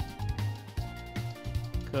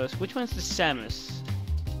 Cause which one's the Samus?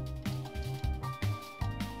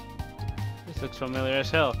 This looks familiar as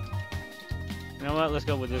hell. You know what? Let's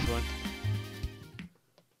go with this one.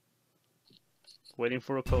 Waiting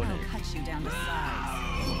for opponent. I'll cut you down to size.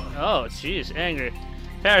 Oh, jeez, angry.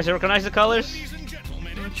 Paris, you recognize the colors?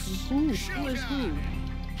 Who is who?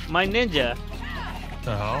 My ninja. What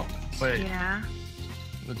the hell? Wait, Yeah.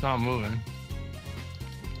 it's not moving.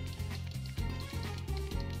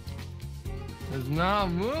 It's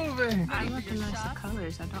not moving. I recognize the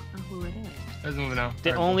colors. I don't know who it is. It's moving now.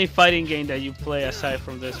 The Alright, only fighting game that you play aside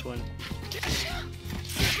from this one.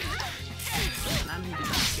 I need to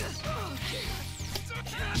guess.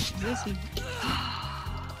 Is he?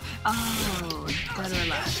 Oh, Dead or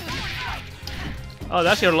Alive. Oh,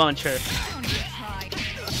 that's your launcher.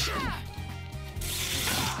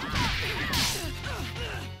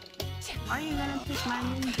 Are you gonna pick my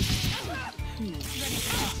ninja?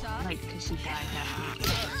 Like, cause she died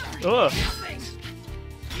halfway. Oh,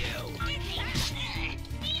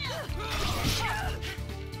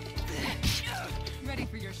 Ready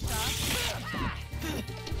for your shot?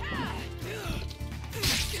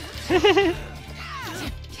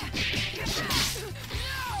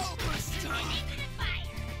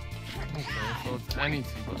 Okay, so it's any two,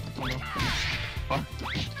 but I don't know. Fuck.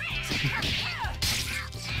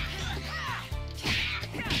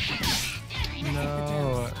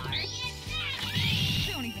 No.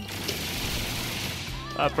 Don't even,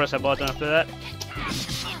 I'll press a button after that.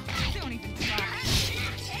 don't even try.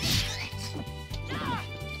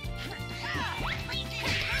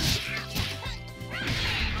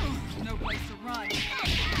 No place to run.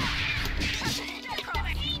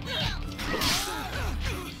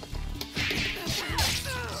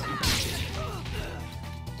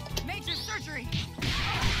 Major surgery.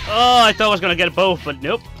 Oh, I thought I was gonna get both, but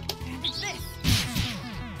nope. This.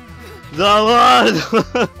 The one!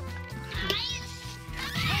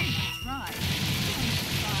 Try.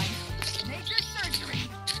 Major surgery.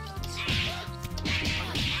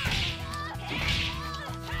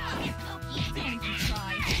 Don't even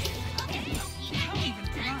try. Don't even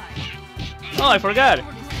try. Oh, I forgot. I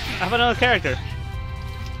have another character.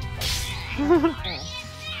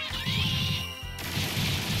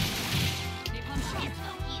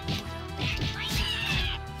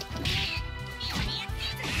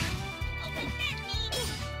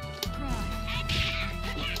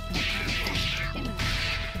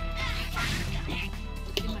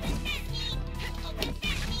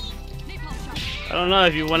 I don't know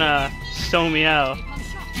if you wanna stone me out.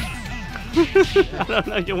 I don't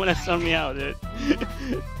know if you wanna stone me out, dude.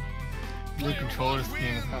 The controller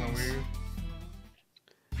scheme is kind of weird.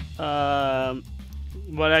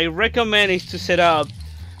 What I recommend is to set up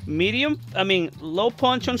low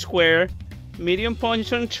punch on square, medium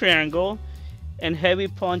punch on triangle, and heavy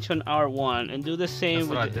punch on R1, and do the same That's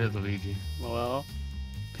with what I did, Luigi. well,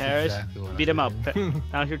 Paris, exactly what I beat him up. did.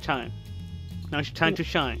 Now's your time. Now's your time to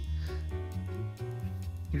shine.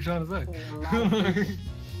 You're trying to say?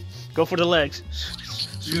 Go for the legs.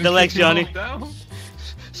 Sweep the legs, Johnny.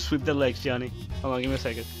 Sweep the legs, Johnny. Hold on, give me a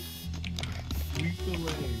second. Sweep the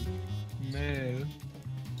leg. Man.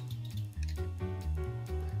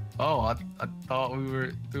 Oh, I thought we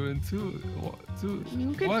were doing two.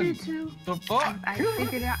 You could One. do two. The fuck? I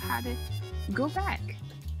figured out how to go back.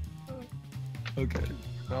 Okay.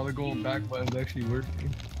 Now the going back button's actually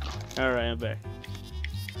working. Alright, I'm back.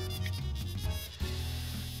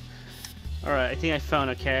 Alright, I think I found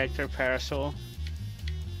a character, Parasol.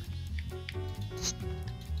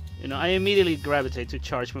 You know, I immediately gravitate to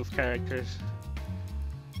charge move characters.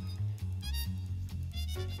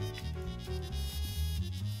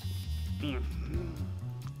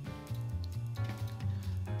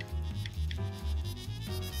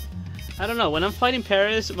 I don't know. When I'm fighting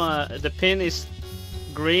Paris, the pin is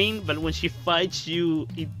green, but when she fights you,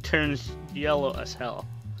 it turns yellow as hell.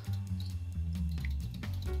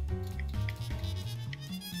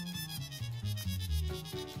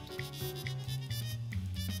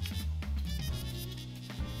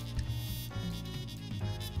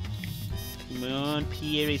 Come on,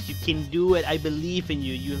 Paris, you can do it. I believe in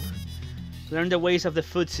you. You learn the ways of the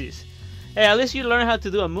footsies. Hey, at least you learn how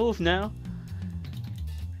to do a move now.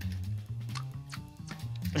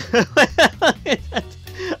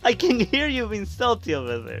 I can hear you being salty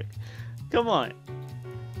over there. Come on.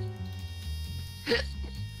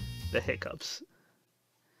 The hiccups.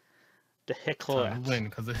 The heckler. I win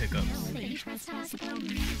because of hiccups.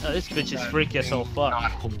 Oh, this bitch is freaky as all fuck.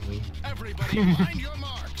 Not holy. Everybody find your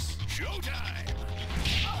marks. Showtime.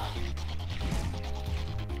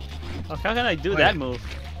 Oh, how can I do Wait. that move?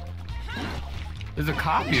 There's a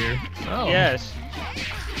cop here. Oh. Yes.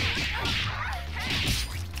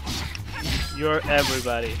 You're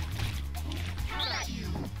everybody.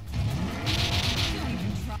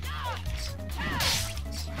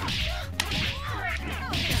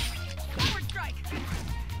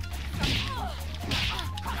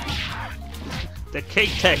 The cake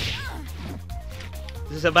tech.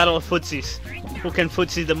 This is a battle of footsies. Who can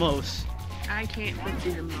footsie the most? I can't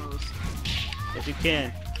footsie the most. If you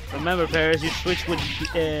can. Remember, Paris, you switch with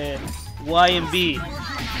Y and B.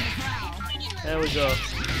 There we go.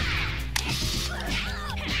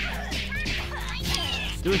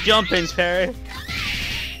 Do jump ins, Paris.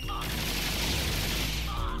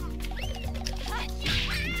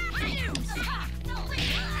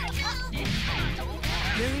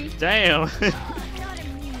 Damn.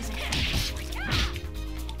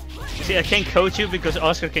 See, I can't coach you because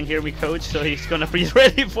Oscar can hear me coach, so he's gonna be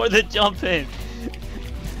ready for the jump in.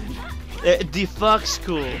 The fuck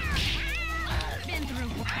school.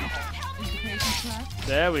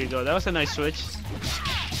 There we go. That was a nice switch.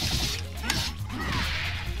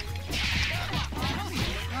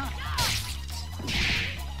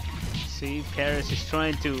 See, Paris is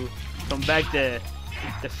trying to combat the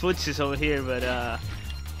footsies over here, but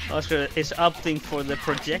Oscar is opting for the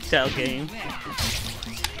projectile game,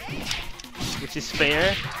 which is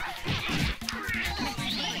fair.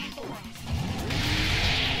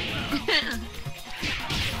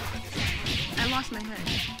 I lost my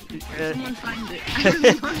head. Someone find it.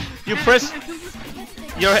 You press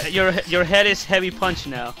your head is heavy punch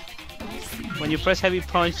now. When you press heavy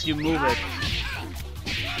punch, you move it.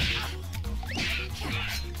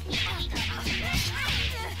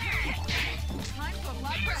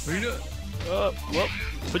 What are you doing? Oh, well,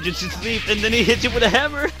 put you to sleep, and then he hits you with a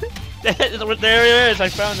hammer. There it is. I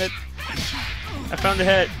found it. I found the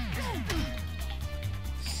head.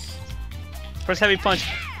 Press heavy punch.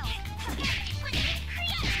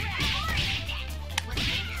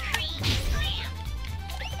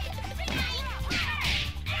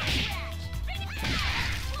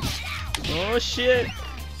 Oh shit!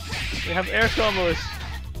 We have air combos.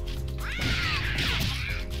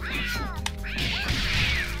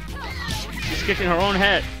 She's kicking her own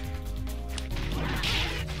head.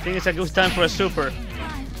 I think it's a good time for a super.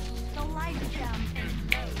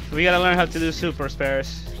 We gotta learn how to do supers,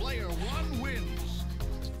 Paris. Player 1 wins.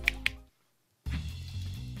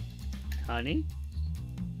 Honey?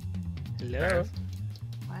 Hello?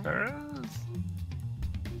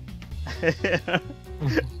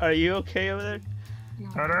 Are you okay over there?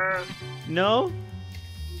 No. No?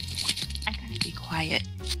 I gotta be quiet.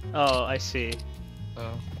 Oh, I see.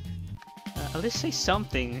 Oh. At least say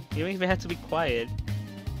something, even if it has to be quiet.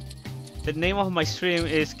 The name of my stream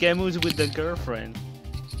is Gamus with the girlfriend.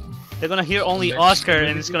 They're gonna hear only Oscar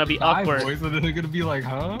and it's gonna be awkward. Voice, and they're gonna be like,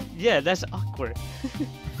 huh? Yeah, that's awkward.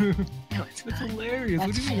 No, it's That's not. hilarious.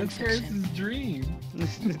 That's What do you mean? That's fanfiction. Paris' dream.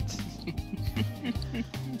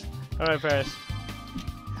 Alright, Paris.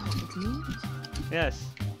 Oh, it's me? Yes.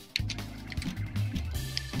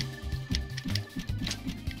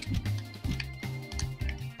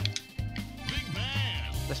 Big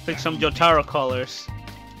man. Let's pick some Jotaro colors.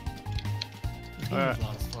 This game is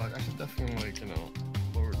loud as fuck. I should definitely, like, you know,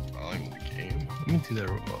 lower the volume of the game. Let me do that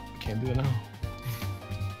real quick. I can't do it now.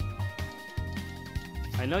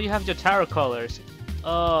 I know you have Jotaro colors.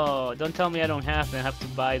 Oh, don't tell me I don't have them. I have to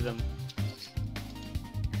buy them.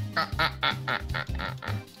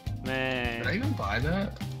 Man. Did I even buy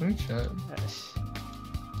that? Let me check. Yes.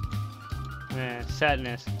 Man,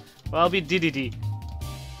 sadness. Well, I'll be DDD.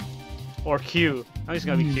 Or Q. I'm just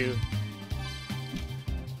gonna be Q.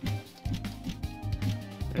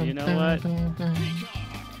 And you know what?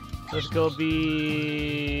 Let's go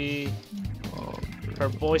be... her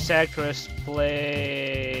voice actress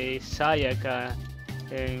plays Sayaka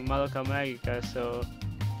in Madoka Magica, so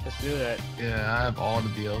let's do that. Yeah, I have all the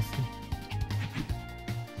DLC.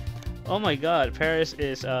 Oh my god, Paris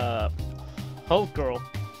is Hulk Girl.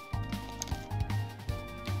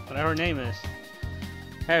 Whatever her name is.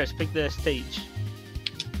 Paris, pick the stage.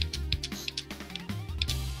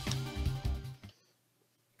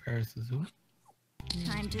 Paris is who?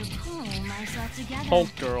 Time to pull myself together. Hulk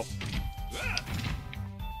Girl.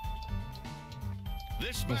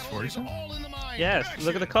 This Miss battle is Fortune? all in the mind. Yes,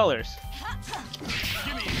 look at the colors.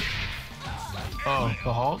 Oh,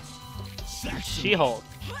 the Hulk? She-Hulk.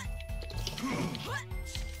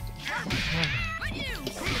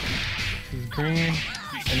 She's green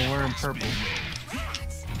and wearing purple.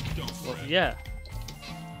 Well, yeah.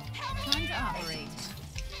 Time to operate.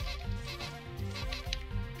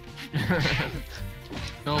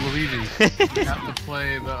 No, Luigi. You have to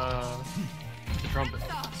play the trumpet.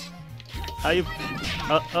 How you?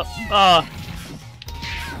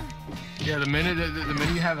 Yeah, the minute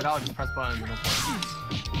you have it out, just press button and it'll play.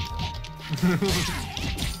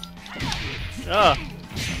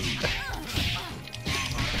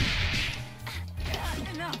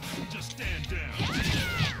 Just stand down.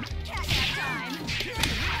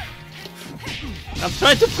 I'm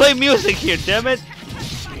trying to play music here, damn it!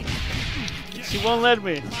 She won't let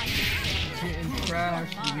me. Getting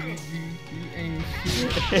trash, Luigi. You ain't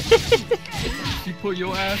shit. She put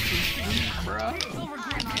your ass to sleep, bruh.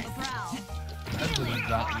 That's the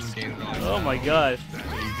exact game though. Oh my god.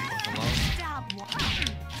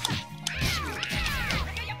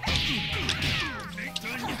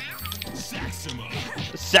 Saximo.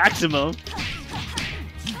 Saximo.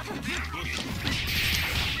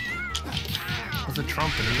 It's a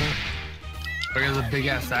trumpet, isn't it? Or is a big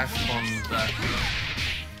ass saxophone in the back?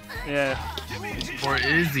 Yeah. Or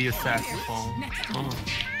is he a saxophone? Oh.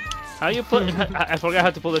 How you put? I forgot how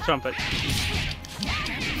to pull the trumpet.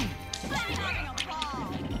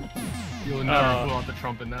 You'll never pull out the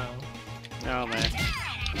trumpet now. Oh man.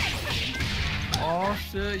 Oh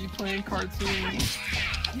shit, you playing cartoons?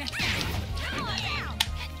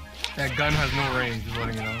 That gun has no range, just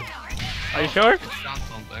letting you know. Are you sure? Shot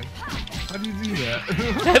something. How do you do that?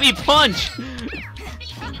 Heavy punch.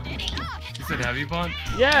 You said heavy punch?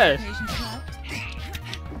 Yes.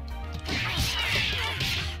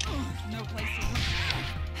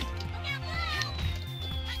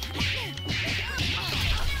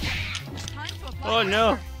 Oh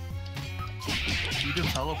no. You can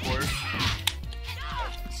teleport.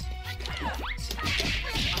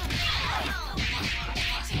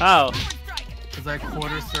 How? It's like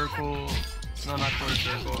quarter circle. No, not quarter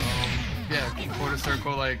circle. Yeah, quarter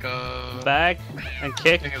circle like Back and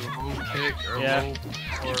kick. I think it's low kick or Yeah.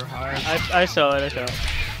 low or high. I saw it. I saw it.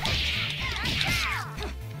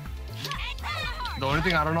 The only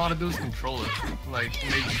thing I don't know how to do is control it. Like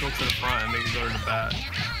make it go to the front and make it go to the back.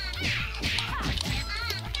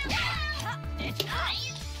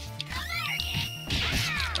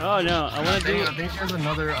 Oh no, I wanna do. I think there's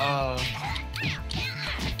another altar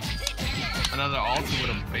with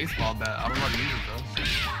a baseball bat. I don't know how to use it though.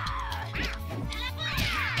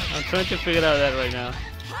 I'm trying to figure out that right now.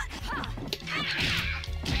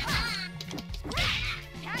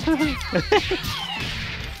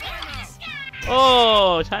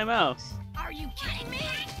 Oh, timeout. Are you kidding me?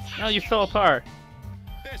 Now you fell apart.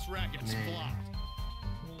 This racket's Man. flopped.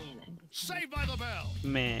 Saved by the bell.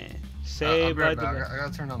 Man, I'll saved be by right the. back. I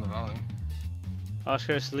gotta turn down the volume.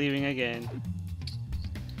 Oscar's leaving again.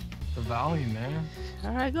 The volume, man.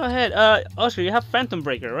 All right, go ahead. Oscar, you have Phantom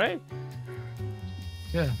Breaker, right?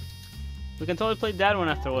 Yeah. We can totally play that one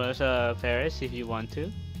afterwards, Paris, if you want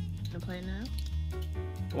to. Wanna play now?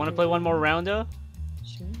 Want to play one more round though?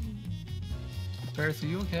 Sure. Paris, are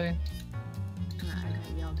you okay? I got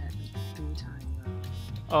yelled at 3 times.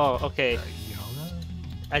 Oh, okay. Yelled at?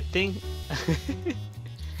 I think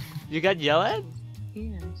you got yelled at.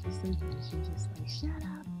 Yeah, she was just like, shut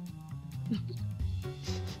up.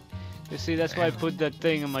 You see, that's why I put that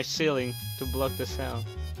thing on my ceiling to block the sound.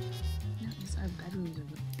 No, it's our bedrooms are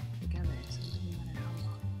together, so it doesn't matter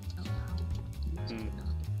how loud.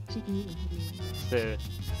 She can even hear me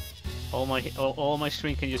right now. All my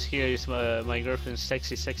screen can just hear is my girlfriend's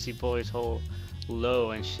sexy voice, whole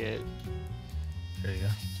low and shit. There you go.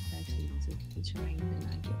 Actually, it's trying to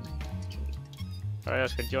not get my ass kicked. All right,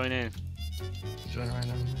 Oscar, join in, Join right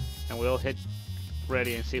now, man. and we'll hit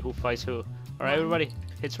ready and see who fights who. All right, everybody,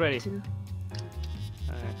 hits ready. 2.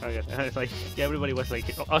 Okay. It's like everybody was like,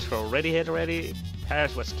 Oscar already hit already.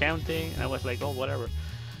 Paris was counting, and I was like, oh whatever.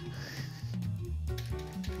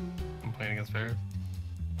 I'm playing against Paris.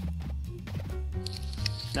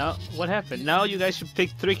 Now, what happened? Now you guys should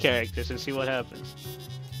pick 3 characters and see what happens.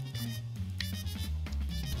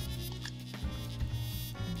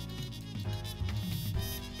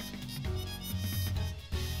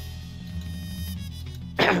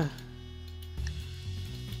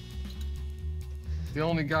 The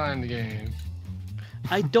only guy in the game.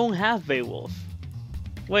 I don't have Beowulf.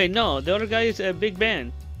 Wait, no, the other guy is a Big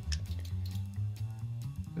Ben.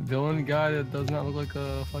 The only guy that does not look like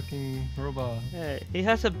a fucking robot. Hey, he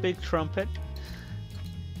has a big trumpet.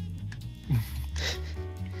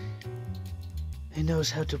 He knows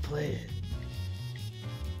how to play it.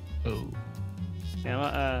 Oh.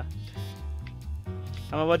 Yeah,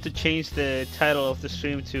 I'm about to change the title of the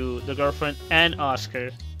stream to The Girlfriend and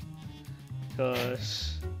Oscar.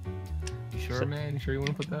 Cause... You sure, man? You sure you want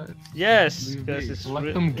to put that? Yes, Leave because me. it's...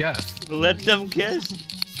 Let them guess. Let them guess?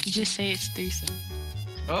 Just say it's threesome.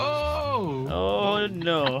 Oh! Oh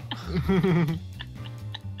no.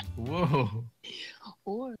 Whoa.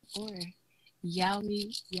 Or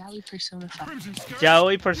Yaoi personified.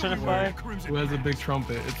 Yaoi personified? Who has a big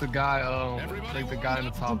trumpet? It's the guy, like the guy in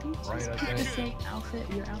the top right, I Just think. say outfit.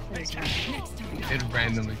 Your outfit is right. It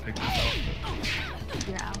randomly picked this outfit.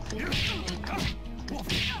 Your outfit.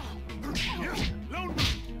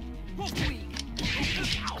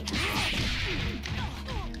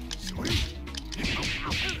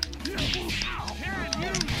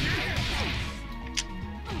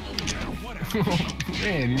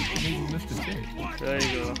 Man, you missed the shit. There you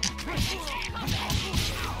go.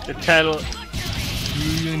 The title...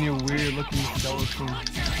 You and your weird looking skeleton.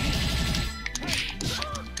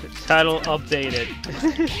 The title updated.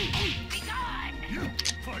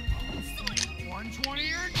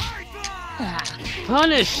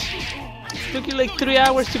 Punish! It took you like 3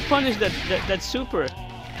 hours to punish that super.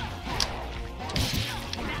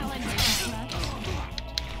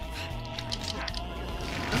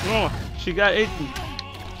 Oh, she got eaten.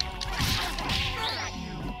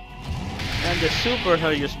 And the super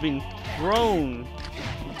had just been thrown.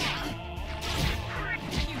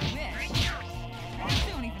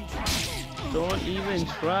 Don't even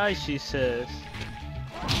try, she says.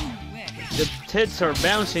 The tits are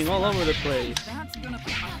bouncing all over the place.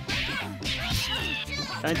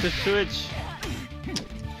 Time to switch.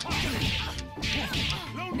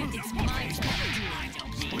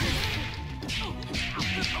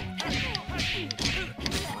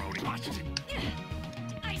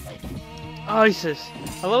 ISIS.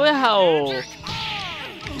 I love it how...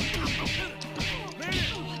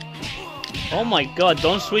 Oh my god,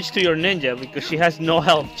 don't switch to your ninja because she has no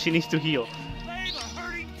health. She needs to heal.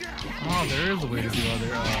 Oh, there is a way to do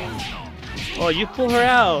other, Oh, you pull her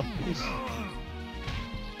out.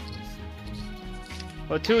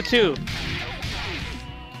 Oh, 2-2.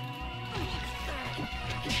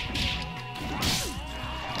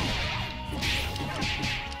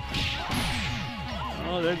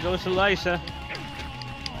 Oh, there goes Eliza.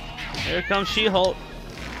 Here comes She-Hulk.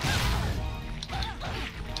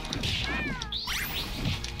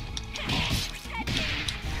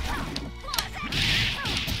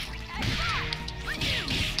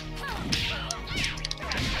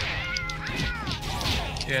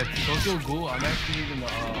 Yeah, Tokyo Ghoul, I'm actually reading the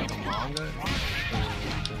manga.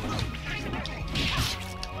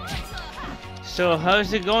 So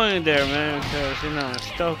how's it going there, man? Because, you know, it's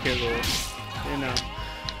Tokyo Ghoul. You know.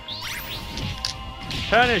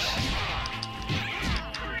 Punish!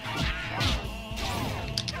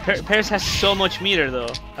 Paris has so much meter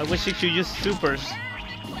though. I wish it could use supers.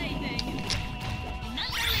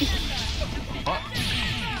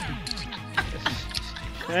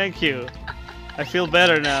 Thank you. I feel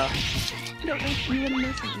better now. Don't make me want to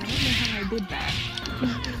miss it. I don't know how I did that.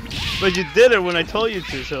 But you did it when I told you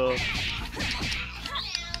to, so...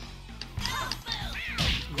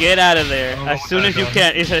 Get out of there as soon as you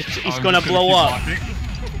can. It's gonna blow up.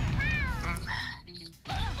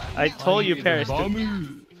 I told you, Paris.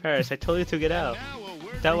 Paris, I told you to get out.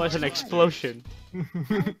 That was an explosion.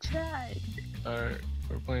 Tried. Alright,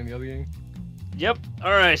 we're playing the other game? Yep.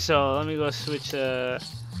 Alright, so let me go switch. Go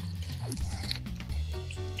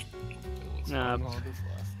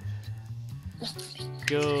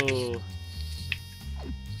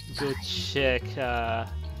check.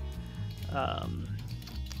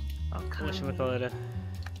 Whatchamacallit?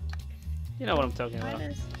 You know what I'm talking about.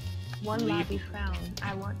 One lobby found.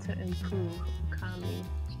 I want to improve comedy.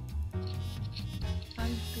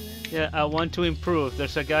 Yeah, I want to improve.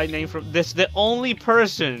 There's a guy named from. That's the only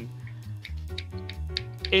person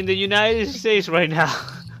in the United States right now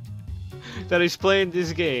that is playing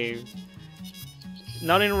this game.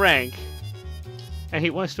 Not in rank. And he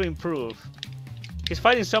wants to improve. He's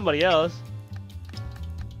fighting somebody else.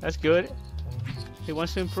 That's good. He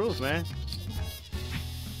wants to improve, man.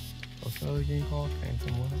 What's the other game called?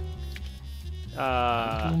 Phantom what?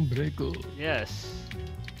 Breaker. Yes.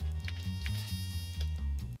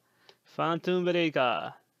 Phantom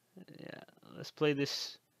Breaker. Yeah, let's play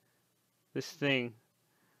this thing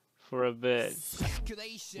for a bit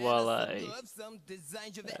while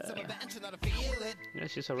yeah,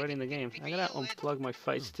 she's already in the game. I gotta unplug my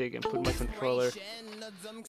fight stick and put my controller